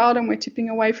sick child, and we're tipping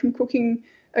away from cooking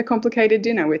a complicated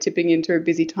dinner. We're tipping into a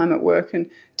busy time at work and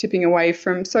tipping away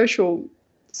from social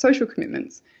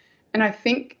commitments. And I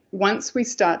think once we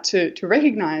start to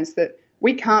recognize that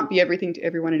we can't be everything to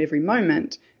everyone at every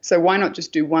moment, so why not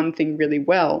just do one thing really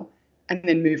well and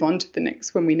then move on to the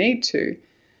next when we need to,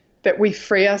 that we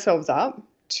free ourselves up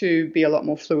to be a lot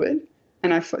more fluid.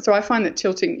 And so I find that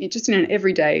tilting, just in an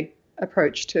everyday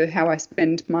approach to how I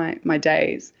spend my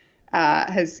days,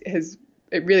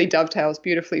 it really dovetails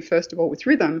beautifully, first of all, with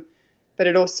rhythm, but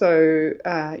it also,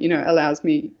 allows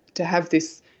me to have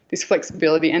this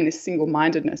flexibility and this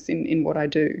single-mindedness in what I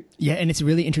do. Yeah, and it's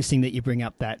really interesting that you bring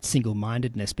up that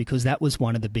single-mindedness, because that was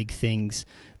one of the big things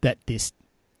that this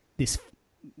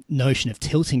notion of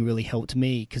tilting really helped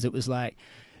me, because it was like,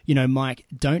 Mike,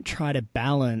 don't try to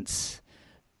balance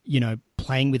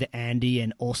playing with Andy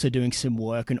and also doing some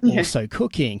work and also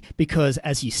cooking, because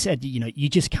as you said, you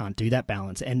just can't do that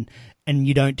balance and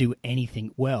you don't do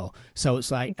anything well. So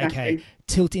it's like, okay,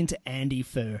 tilt into Andy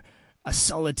for a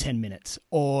solid 10 minutes,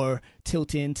 or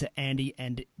tilt into Andy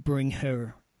and bring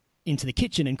her into the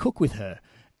kitchen and cook with her,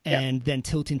 and then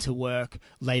tilt into work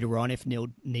later on if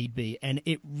need be. And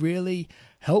it really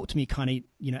helped me kind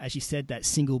of, as you said, that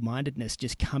single-mindedness,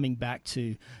 just coming back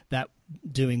to that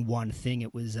doing one thing.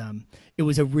 It was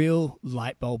a real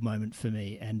light bulb moment for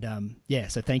me. And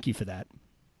so thank you for that.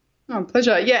 Oh,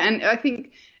 pleasure. Yeah, and I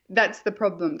think that's the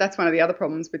problem. That's one of the other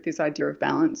problems with this idea of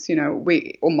balance, or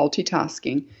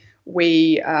multitasking.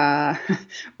 We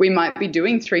might be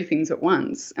doing three things at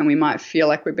once and we might feel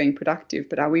like we're being productive,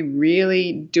 but are we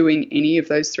really doing any of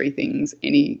those three things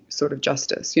any sort of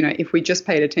justice? If we just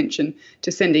paid attention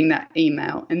to sending that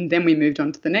email and then we moved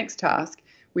on to the next task,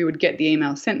 we would get the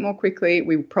email sent more quickly.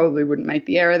 We probably wouldn't make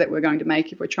the error that we're going to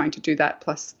make if we're trying to do that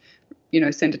plus,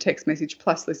 send a text message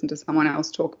plus listen to someone else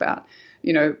talk about,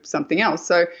 something else.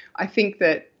 So I think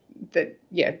that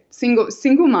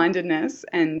single-mindedness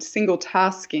and single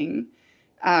tasking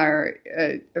are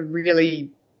a really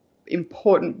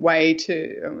important way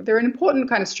they're an important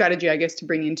kind of strategy, I guess, to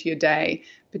bring into your day,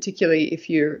 particularly if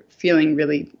you're feeling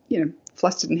really,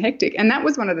 flustered and hectic. And that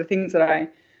was one of the things that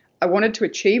I wanted to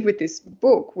achieve with this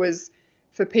book, was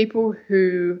for people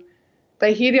who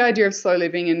they hear the idea of slow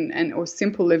living and or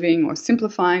simple living or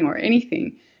simplifying or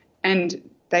anything, and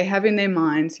they have in their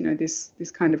minds,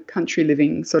 this kind of country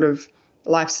living sort of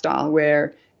lifestyle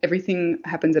where everything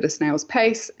happens at a snail's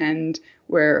pace and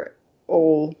we're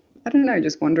all,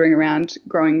 just wandering around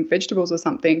growing vegetables or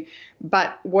something.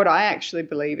 But what I actually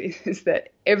believe is that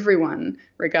everyone,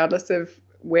 regardless of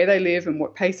where they live and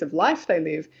what pace of life they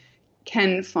live,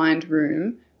 can find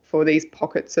room for these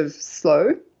pockets of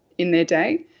slow in their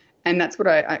day. And that's what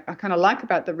I kind of like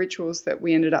about the rituals that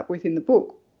we ended up with in the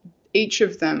book. Each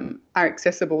of them are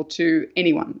accessible to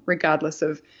anyone, regardless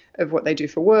of what they do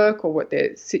for work or what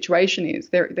their situation is.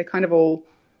 They're kind of all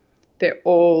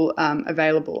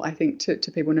available, I think, to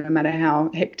people, no matter how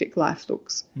hectic life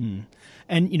looks. Mm.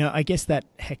 And, I guess that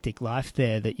hectic life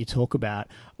there that you talk about,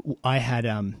 I had,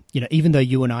 even though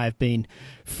you and I have been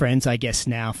friends, I guess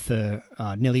now for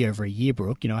nearly over a year,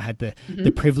 Brooke, I had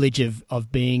the privilege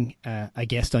of being a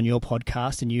guest on your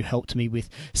podcast, and you helped me with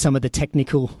some of the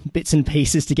technical bits and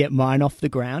pieces to get mine off the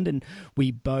ground. And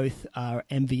we both are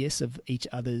envious of each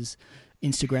other's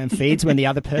Instagram feeds when the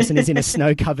other person is in a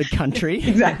snow-covered country.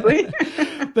 Exactly.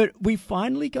 But we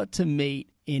finally got to meet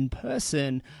in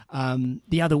person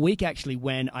the other week, actually,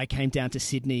 when I came down to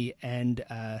Sydney and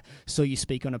saw you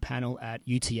speak on a panel at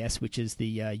UTS, which is the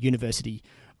University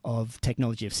of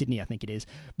Technology of Sydney, I think it is.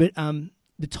 But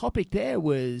the topic there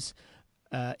was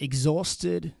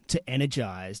exhausted to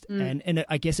energized. And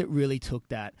I guess it really took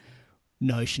that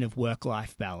notion of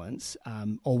work-life balance,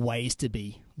 or ways to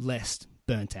be less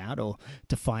burnt out, or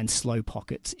to find slow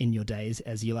pockets in your days,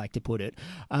 as you like to put it.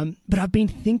 But I've been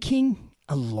thinking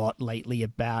a lot lately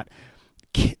about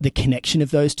the connection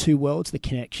of those two worlds, the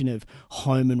connection of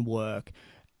home and work,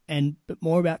 but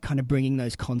more about kind of bringing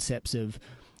those concepts of,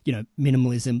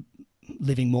 minimalism,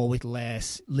 living more with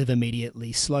less, live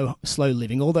immediately, slow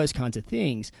living, all those kinds of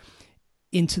things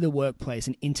into the workplace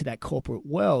and into that corporate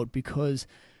world, because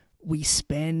we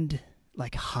spend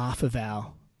like half of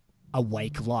our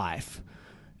awake life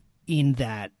in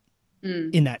that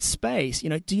space.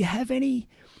 Do you have any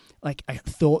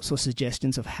thoughts or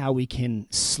suggestions of how we can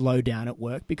slow down at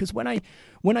work? Because when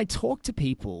I talk to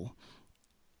people,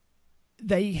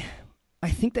 I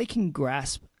think they can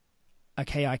grasp,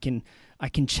 okay, I can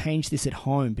change this at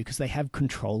home because they have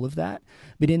control of that.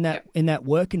 But in that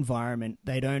work environment,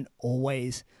 they don't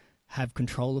always have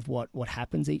control of what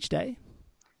happens each day.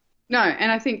 No,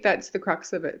 and I think that's the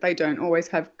crux of it. They don't always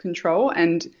have control,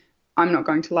 and I'm not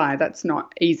going to lie, that's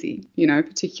not easy,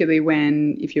 particularly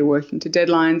if you're working to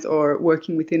deadlines or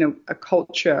working within a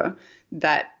culture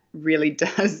that really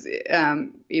does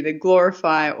either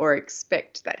glorify or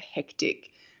expect that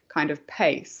hectic kind of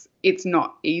pace. It's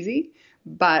not easy,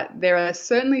 but there are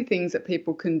certainly things that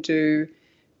people can do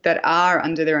that are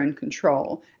under their own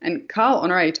control. And Carl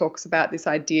Honore talks about this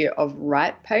idea of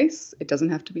right pace. It doesn't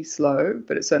have to be slow,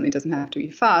 but it certainly doesn't have to be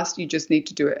fast. You just need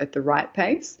to do it at the right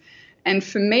pace. And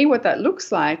for me, what that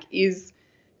looks like is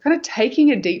kind of taking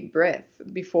a deep breath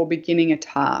before beginning a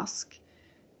task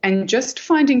and just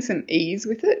finding some ease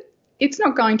with it. It's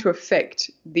not going to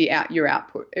affect your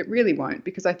output. It really won't,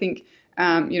 because I think,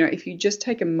 if you just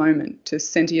take a moment to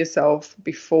center yourself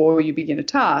before you begin a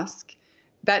task,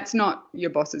 that's not your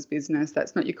boss's business.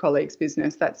 That's not your colleague's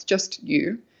business. That's just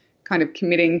you kind of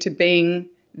committing to being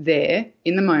there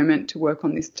in the moment to work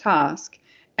on this task,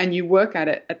 and you work at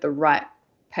it at the right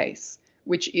pace,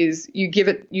 which is you give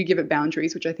it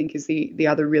boundaries, which I think is the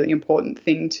other really important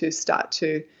thing to start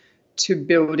to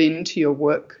build into your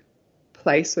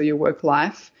workplace or your work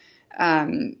life.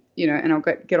 You know, and I'll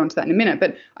get onto that in a minute.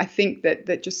 But I think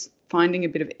that just finding a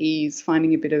bit of ease,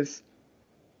 finding a bit of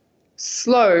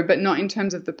slow, but not in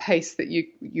terms of the pace that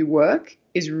you work,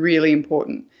 is really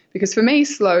important. Because for me,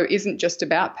 slow isn't just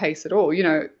about pace at all. You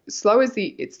know, slow is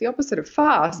it's the opposite of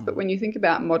fast. But when you think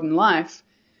about modern life,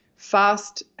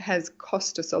 fast has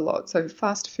cost us a lot. So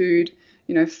fast food,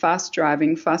 you know, fast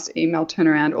driving, fast email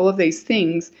turnaround, all of these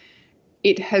things,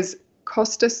 it has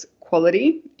cost us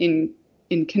quality in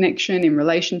connection, in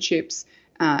relationships,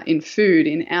 in food,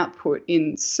 in output,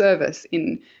 in service,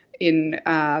 in you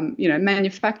know,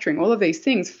 manufacturing, all of these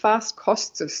things. Fast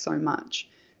costs us so much.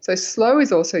 So slow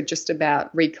is also just about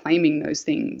reclaiming those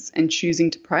things and choosing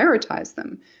to prioritize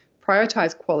them,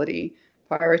 prioritize quality,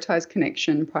 prioritize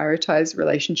connection, prioritize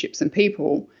relationships and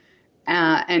people,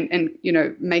 and you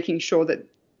know, making sure that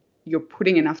you're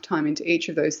putting enough time into each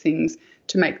of those things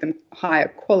to make them higher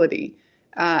quality.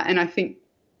 And I think,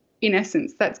 in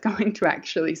essence, that's going to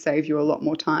actually save you a lot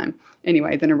more time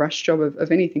anyway than a rush job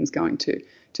of anything's going to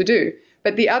do.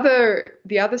 But the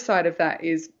other side of that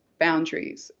is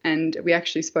boundaries, and we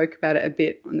actually spoke about it a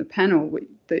bit on the panel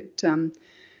that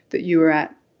you were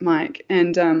at, Mike.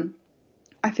 And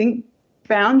I think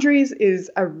boundaries is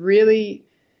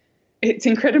it's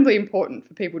incredibly important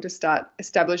for people to start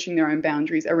establishing their own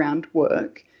boundaries around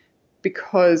work,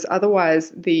 because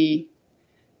otherwise the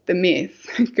myth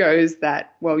goes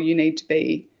that, well, you need to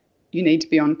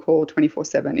be on call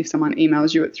 24/7. If someone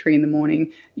emails you at 3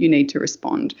 a.m, you need to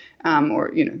respond,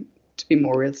 or, you know, to be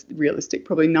more realistic,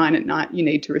 probably 9 p.m, you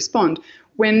need to respond,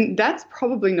 when that's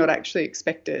probably not actually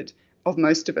expected of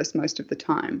most of us most of the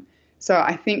time. So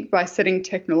I think by setting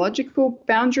technological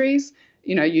boundaries,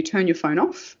 you know, you turn your phone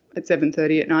off at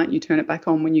 7:30 at night, you turn it back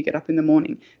on when you get up in the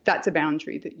morning. That's a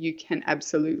boundary that you can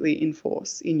absolutely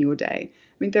enforce in your day.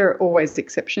 I mean, there are always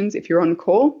exceptions. If you're on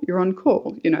call, you're on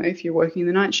call. You know, if you're working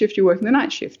the night shift, you're working the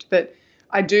night shift. But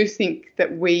I do think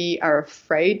that we are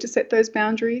afraid to set those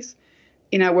boundaries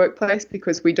in our workplace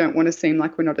because we don't want to seem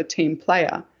like we're not a team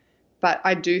player. But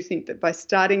I do think that by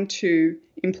starting to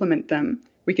implement them,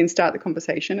 we can start the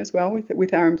conversation as well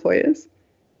with our employers.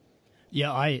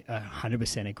 Yeah, I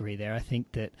 100% agree there. I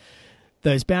think that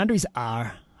those boundaries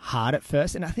are hard at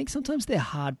first, and I think sometimes they're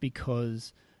hard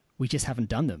because we just haven't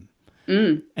done them.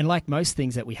 And like most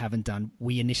things that we haven't done,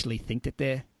 we initially think that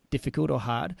they're difficult or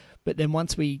hard, but then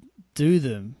once we do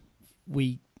them,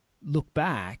 we look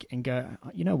back and go,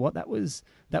 you know what, that was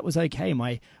okay.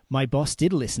 My boss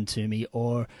did listen to me,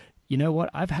 or you know what,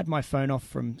 I've had my phone off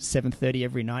from 7:30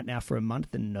 every night now for a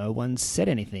month and no one's said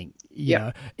anything, you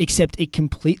know, except it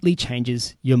completely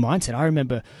changes your mindset. I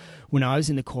remember when I was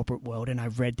in the corporate world and I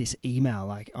read this email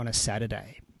like on a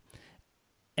Saturday,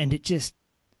 and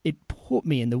it put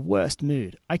me in the worst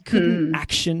mood. I couldn't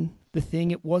action the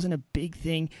thing. It wasn't a big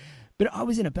thing, but I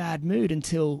was in a bad mood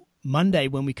until Monday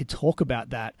when we could talk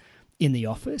about that in the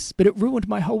office. But it ruined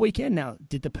my whole weekend. Now,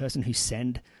 did the person who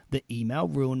sent the email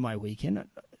ruin my weekend?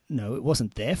 No, it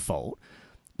wasn't their fault.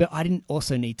 But I didn't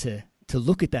also need to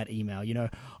look at that email. You know,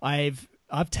 I've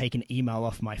taken email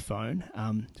off my phone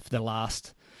for the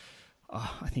last,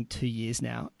 I think 2 years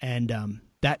now. And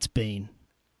that's been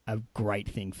a great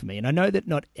thing for me. And I know that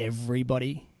not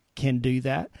everybody can do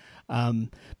that.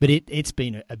 But it's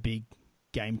been a big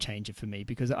game changer for me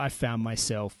because I found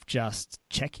myself just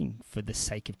checking for the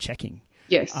sake of checking.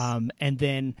 Yes. And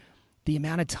then the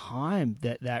amount of time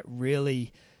that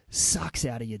really sucks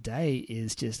out of your day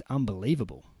is just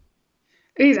unbelievable.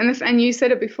 It is. And you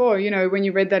said it before, you know, when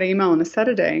you read that email on a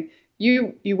Saturday,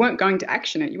 you weren't going to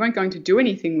action it. You weren't going to do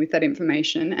anything with that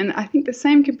information. And I think the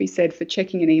same can be said for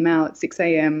checking an email at 6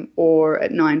 a.m. or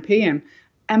at 9 p.m.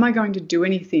 Am I going to do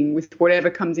anything with whatever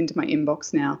comes into my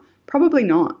inbox now? Probably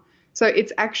not. So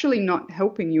it's actually not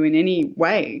helping you in any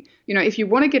way. You know, if you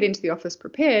want to get into the office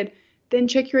prepared, then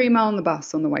check your email on the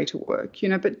bus on the way to work, you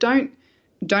know, but don't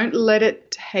let it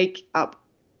take up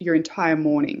your entire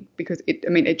morning because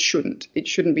it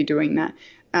shouldn't be doing that.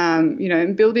 You know,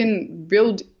 and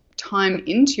build time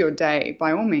into your day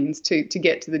by all means to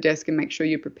get to the desk and make sure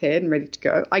you're prepared and ready to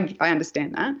go. I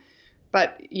understand that.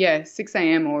 But yeah, 6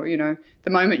 a.m. or, you know,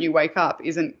 the moment you wake up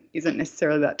isn't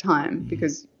necessarily that time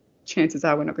because chances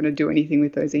are we're not going to do anything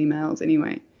with those emails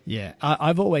anyway. Yeah,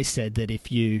 I've always said that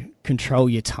if you control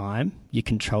your time, you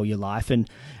control your life. And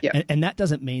that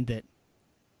doesn't mean that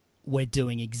we're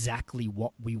doing exactly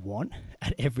what we want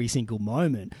at every single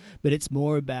moment, but it's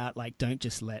more about like, don't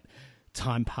just let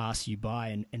time pass you by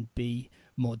and be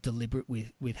more deliberate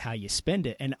with how you spend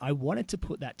it. And I wanted to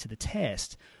put that to the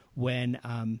test when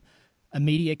a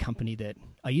media company that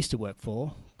I used to work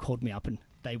for called me up and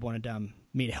they wanted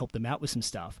me to help them out with some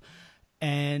stuff.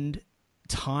 And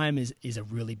time is a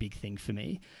really big thing for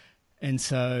me. And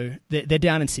so they're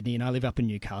down in Sydney and I live up in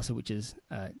Newcastle, which is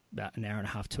about an hour and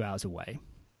a half, 2 hours away.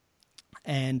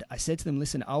 And I said to them,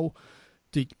 listen, I'll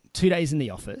do 2 days in the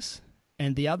office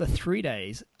and the other 3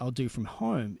 days I'll do from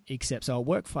home, except so I'll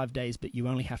work 5 days, but you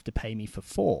only have to pay me for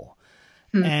 4.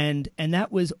 And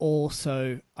that was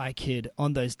also, I could,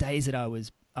 on those days that I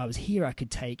was here, I could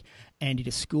take Andy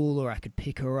to school or I could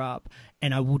pick her up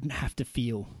and I wouldn't have to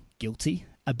feel guilty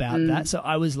about that. So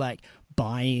I was like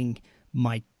buying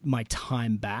my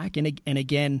time back. And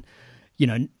again, you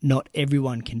know, not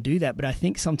everyone can do that, but I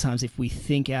think sometimes if we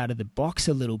think out of the box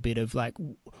a little bit of like,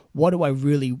 what do I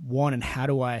really want and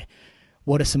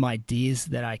what are some ideas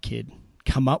that I could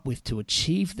come up with to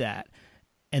achieve that?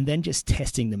 And then just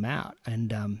testing them out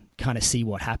and kind of see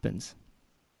what happens.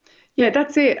 Yeah,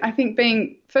 that's it. I think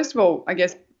being, first of all, I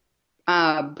guess,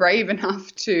 brave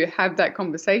enough to have that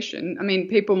conversation. I mean,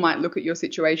 people might look at your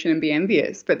situation and be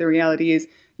envious, but the reality is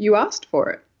you asked for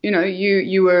it. You know,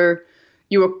 you were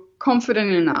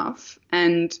confident enough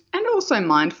and also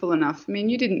mindful enough. I mean,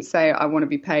 you didn't say I want to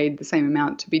be paid the same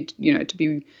amount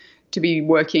to be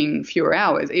working fewer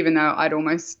hours, even though I'd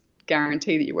almost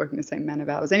guarantee that you're working the same amount of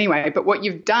hours anyway. But what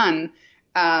you've done,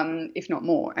 if not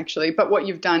more actually, but what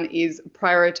you've done is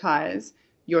prioritize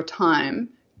your time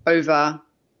over,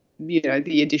 you know,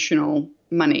 the additional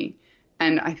money.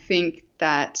 And I think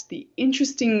that the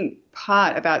interesting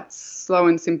part about slow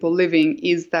and simple living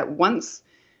is that once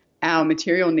our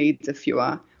material needs are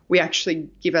fewer, we actually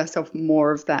give ourselves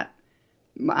more of that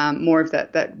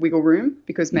wiggle room,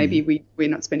 because maybe we're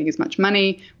not spending as much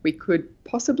money. We could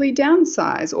possibly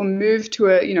downsize or move to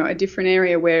a different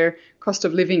area where cost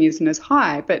of living isn't as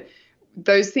high. But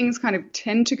those things kind of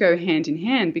tend to go hand in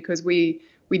hand, because we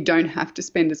don't have to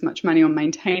spend as much money on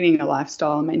maintaining a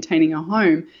lifestyle and maintaining a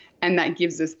home, and that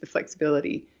gives us the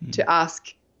flexibility to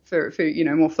ask for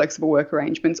more flexible work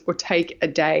arrangements, or take a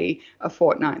day a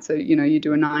fortnight. So you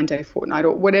do a 9-day fortnight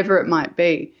or whatever it might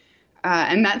be.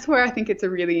 And that's where I think it's a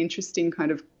really interesting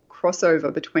kind of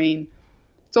crossover between,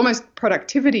 it's almost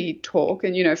productivity talk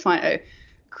and,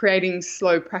 creating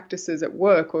slow practices at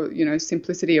work, or,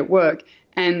 simplicity at work,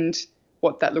 and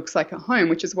what that looks like at home,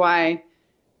 which is why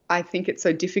I think it's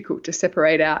so difficult to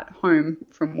separate out home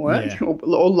from work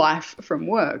or life from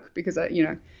work, because,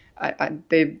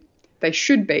 they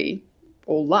should be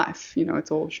all life,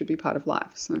 it's all should be part of life.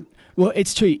 So. Well,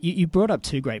 it's true. You brought up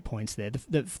 2 great points there.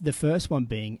 The first one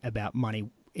being about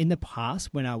money. In the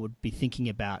past, when I would be thinking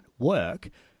about work,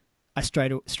 I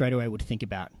straight away would think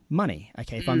about money.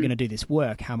 Okay, if I'm going to do this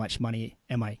work, how much money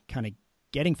am I kind of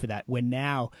getting for that? When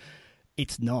now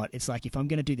it's not. It's like, if I'm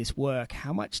going to do this work,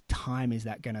 how much time is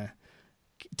that going to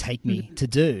take me to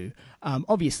do?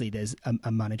 Obviously, there's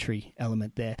a monetary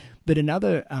element there. But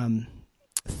another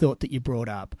thought that you brought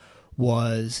up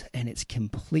was, and it's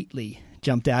completely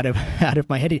jumped out of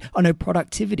my head. Oh no,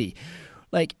 productivity.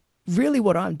 Like, really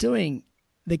what I'm doing,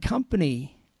 the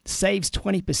company saves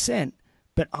 20%,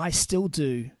 but I still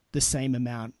do the same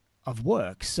amount of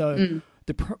work. So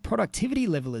the productivity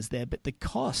level is there, but the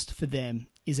cost for them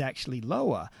is actually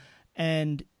lower.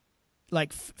 And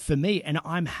like for me, and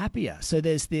I'm happier. So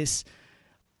there's this,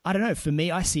 I don't know, for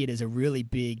me, I see it as a really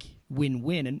big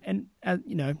win-win. And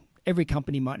every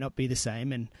company might not be the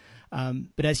same. And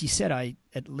but as you said, I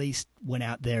at least went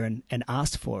out there and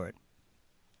asked for it.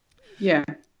 Yeah,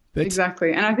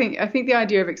 exactly. And I think the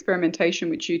idea of experimentation,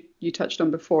 which you touched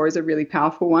on before, is a really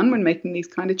powerful one when making these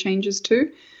kind of changes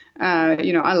too.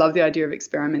 I love the idea of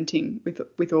experimenting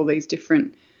with all these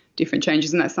different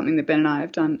changes, and that's something that Ben and I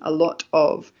have done a lot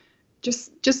of.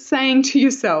 Just saying to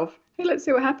yourself, hey, let's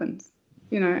see what happens.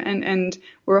 And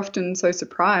we're often so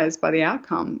surprised by the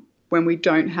outcome when we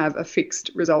don't have a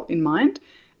fixed result in mind.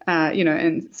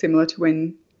 And similar to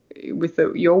when with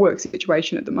your work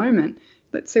situation at the moment,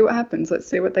 let's see what happens. Let's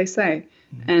see what they say.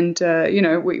 And,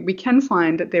 we can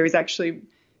find that there is actually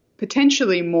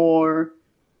potentially more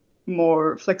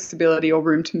flexibility or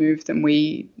room to move than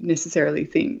we necessarily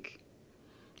think.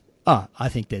 Oh, I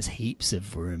think there's heaps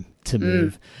of room to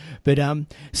move. But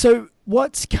so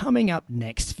what's coming up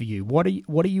next for you? What are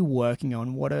you working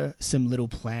on? What are some little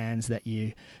plans that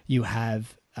you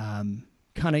have kind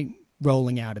of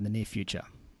rolling out in the near future?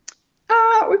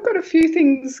 We've got a few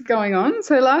things going on.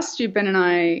 So last year, Ben,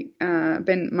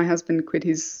 my husband, quit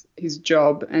his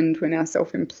job, and we're now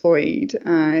self-employed.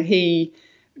 He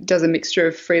does a mixture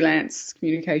of freelance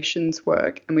communications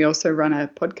work, and we also run a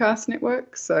podcast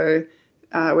network. So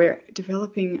we're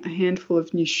developing a handful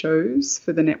of new shows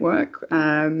for the network.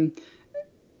 I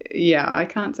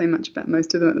can't say much about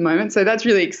most of them at the moment. So that's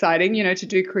really exciting, to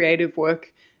do creative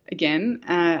work again.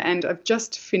 And I've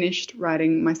just finished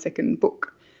writing my second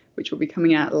book, which will be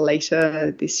coming out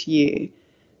later this year.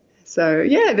 So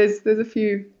there's a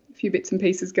few bits and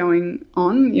pieces going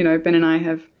on. Ben and I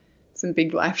have some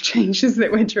big life changes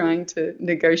that we're trying to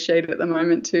negotiate at the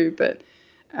moment too. But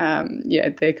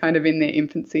they're kind of in their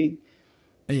infancy.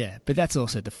 Yeah, but that's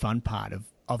also the fun part of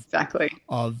exactly.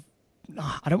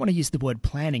 I don't want to use the word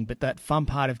planning, but that fun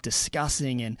part of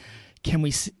discussing and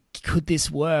could this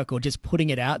work, or just putting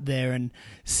it out there and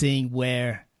seeing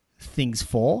where things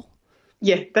fall.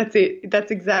 Yeah, that's it.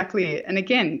 That's exactly it. And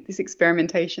again, this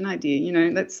experimentation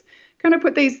idea, let's kind of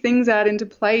put these things out into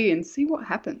play and see what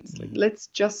happens. Like, let's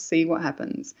just see what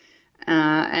happens.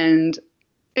 And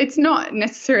it's not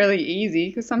necessarily easy,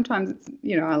 because sometimes it's,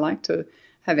 I like to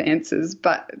have answers,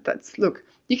 but look,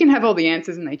 you can have all the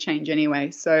answers and they change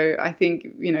anyway. So I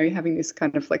think, having this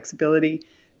kind of flexibility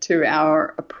to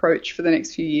our approach for the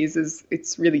next few years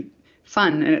it's really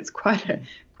fun, and it's quite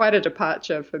a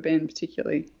departure for Ben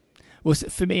particularly. Well,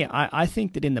 for me, I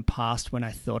think that in the past, when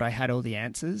I thought I had all the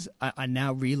answers, I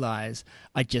now realize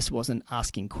I just wasn't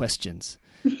asking questions.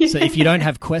 Yeah. So if you don't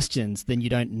have questions, then you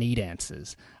don't need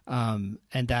answers. And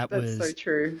that's so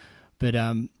true. But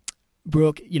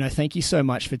Brooke, thank you so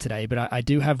much for today. But I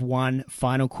do have one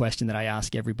final question that I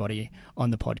ask everybody on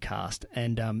the podcast.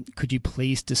 And could you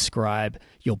please describe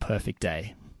your perfect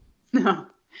day? No,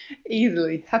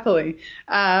 easily, happily.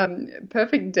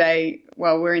 Perfect day.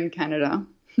 Well, we're in Canada,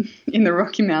 in the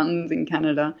Rocky Mountains in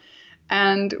Canada.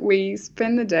 And we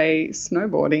spend the day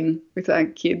snowboarding with our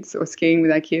kids, or skiing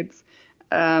with our kids.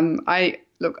 I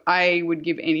would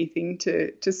give anything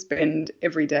to spend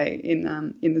every day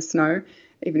in the snow,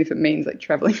 even if it means like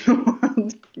traveling the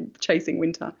world, chasing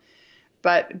winter.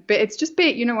 But it's just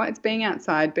it's being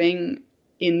outside, being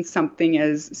in something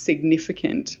as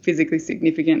significant, physically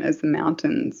significant as the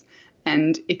mountains,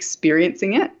 and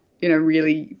experiencing it,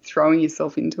 really throwing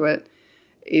yourself into it,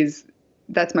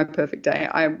 that's my perfect day.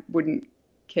 I wouldn't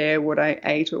care what I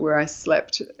ate or where I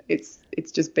slept. It's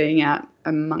just being out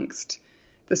amongst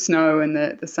the snow and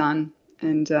the sun,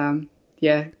 and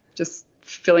just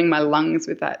filling my lungs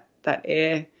with that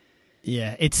air.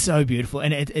 Yeah, it's so beautiful.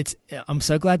 And it's I'm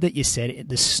so glad that you said it,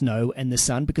 the snow and the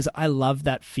sun, because I love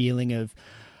that feeling of,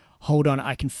 hold on,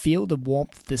 I can feel the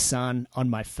warmth of the sun on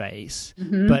my face,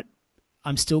 but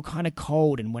I'm still kind of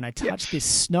cold. And when I touch this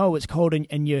snow, it's cold,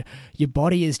 and your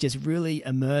body is just really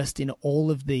immersed in all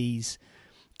of these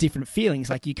different feelings.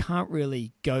 Like, you can't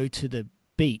really go to the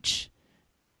beach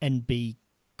and be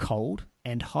cold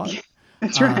and hot.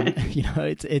 That's right.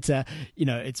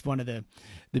 It's one of the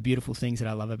beautiful things that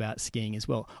I love about skiing as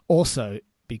well. Also,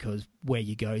 because where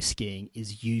you go skiing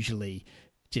is usually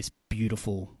just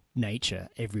beautiful nature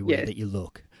everywhere that you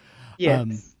look.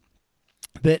 Yes.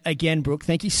 But again, Brooke,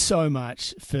 thank you so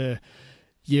much for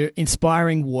your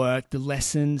inspiring work, the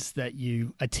lessons that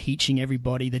you are teaching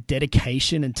everybody, the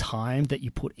dedication and time that you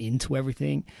put into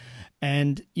everything,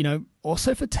 and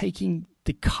also for taking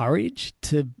the courage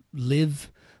to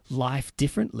live life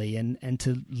differently and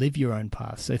to live your own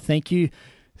path. So thank you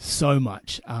so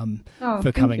much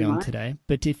for coming on today.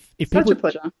 But if such people, a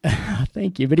pleasure.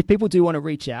 Thank you. But if people do want to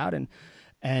reach out and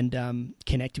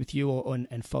connect with you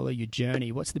and follow your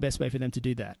journey, what's the best way for them to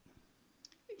do that?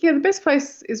 Yeah, the best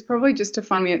place is probably just to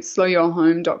find me at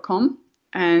slowyourhome.com,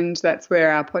 and that's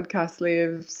where our podcast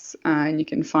lives. And you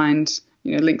can find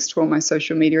links to all my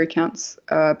social media accounts.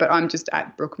 But I'm just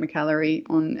at Brooke McAlary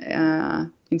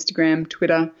on Instagram,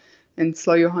 Twitter, and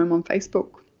Slow Your Home on Facebook.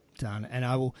 Done. And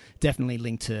I will definitely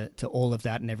link to all of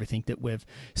that and everything that we've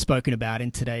spoken about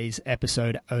in today's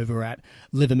episode over at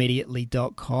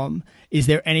liveimmediately.com. Is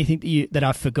there anything that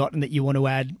I've forgotten that you want to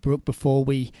add, Brooke, before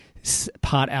we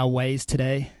part our ways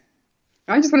today?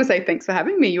 I just want to say thanks for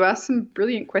having me. You asked some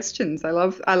brilliant questions. I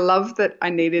love that I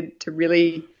needed to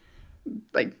really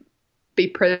be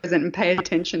present and pay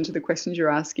attention to the questions you're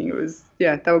asking. It was,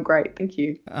 they were great. Thank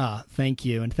you. Thank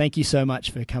you. And thank you so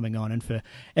much for coming on and for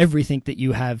everything that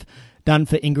you have done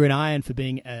for Ingrid and I, and for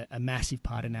being a massive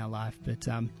part in our life. But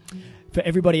for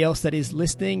everybody else that is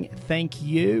listening, thank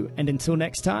you. And until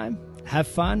next time, have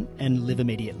fun and live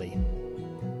immediately.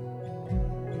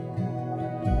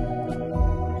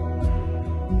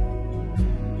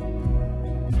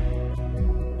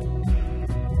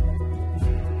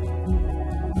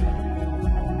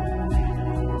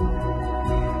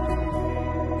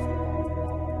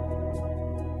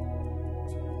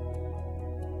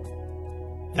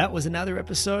 That was another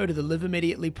episode of the Live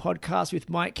Immediately podcast with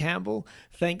Mike Campbell.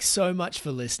 Thanks so much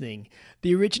for listening.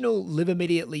 The original Live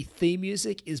Immediately theme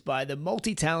music is by the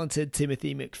multi-talented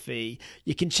Timothy McPhee.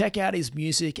 You can check out his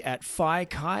music at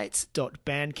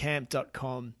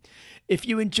firekites.bandcamp.com. If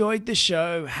you enjoyed the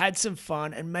show, had some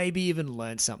fun, and maybe even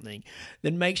learned something,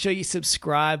 then make sure you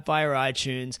subscribe via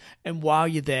iTunes. And while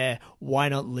you're there, why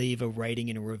not leave a rating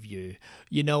and a review?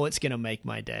 You know it's going to make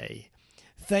my day.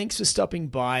 Thanks for stopping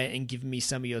by and giving me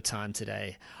some of your time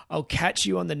today. I'll catch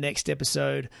you on the next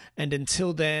episode, and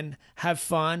until then, have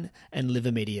fun and live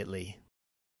immediately.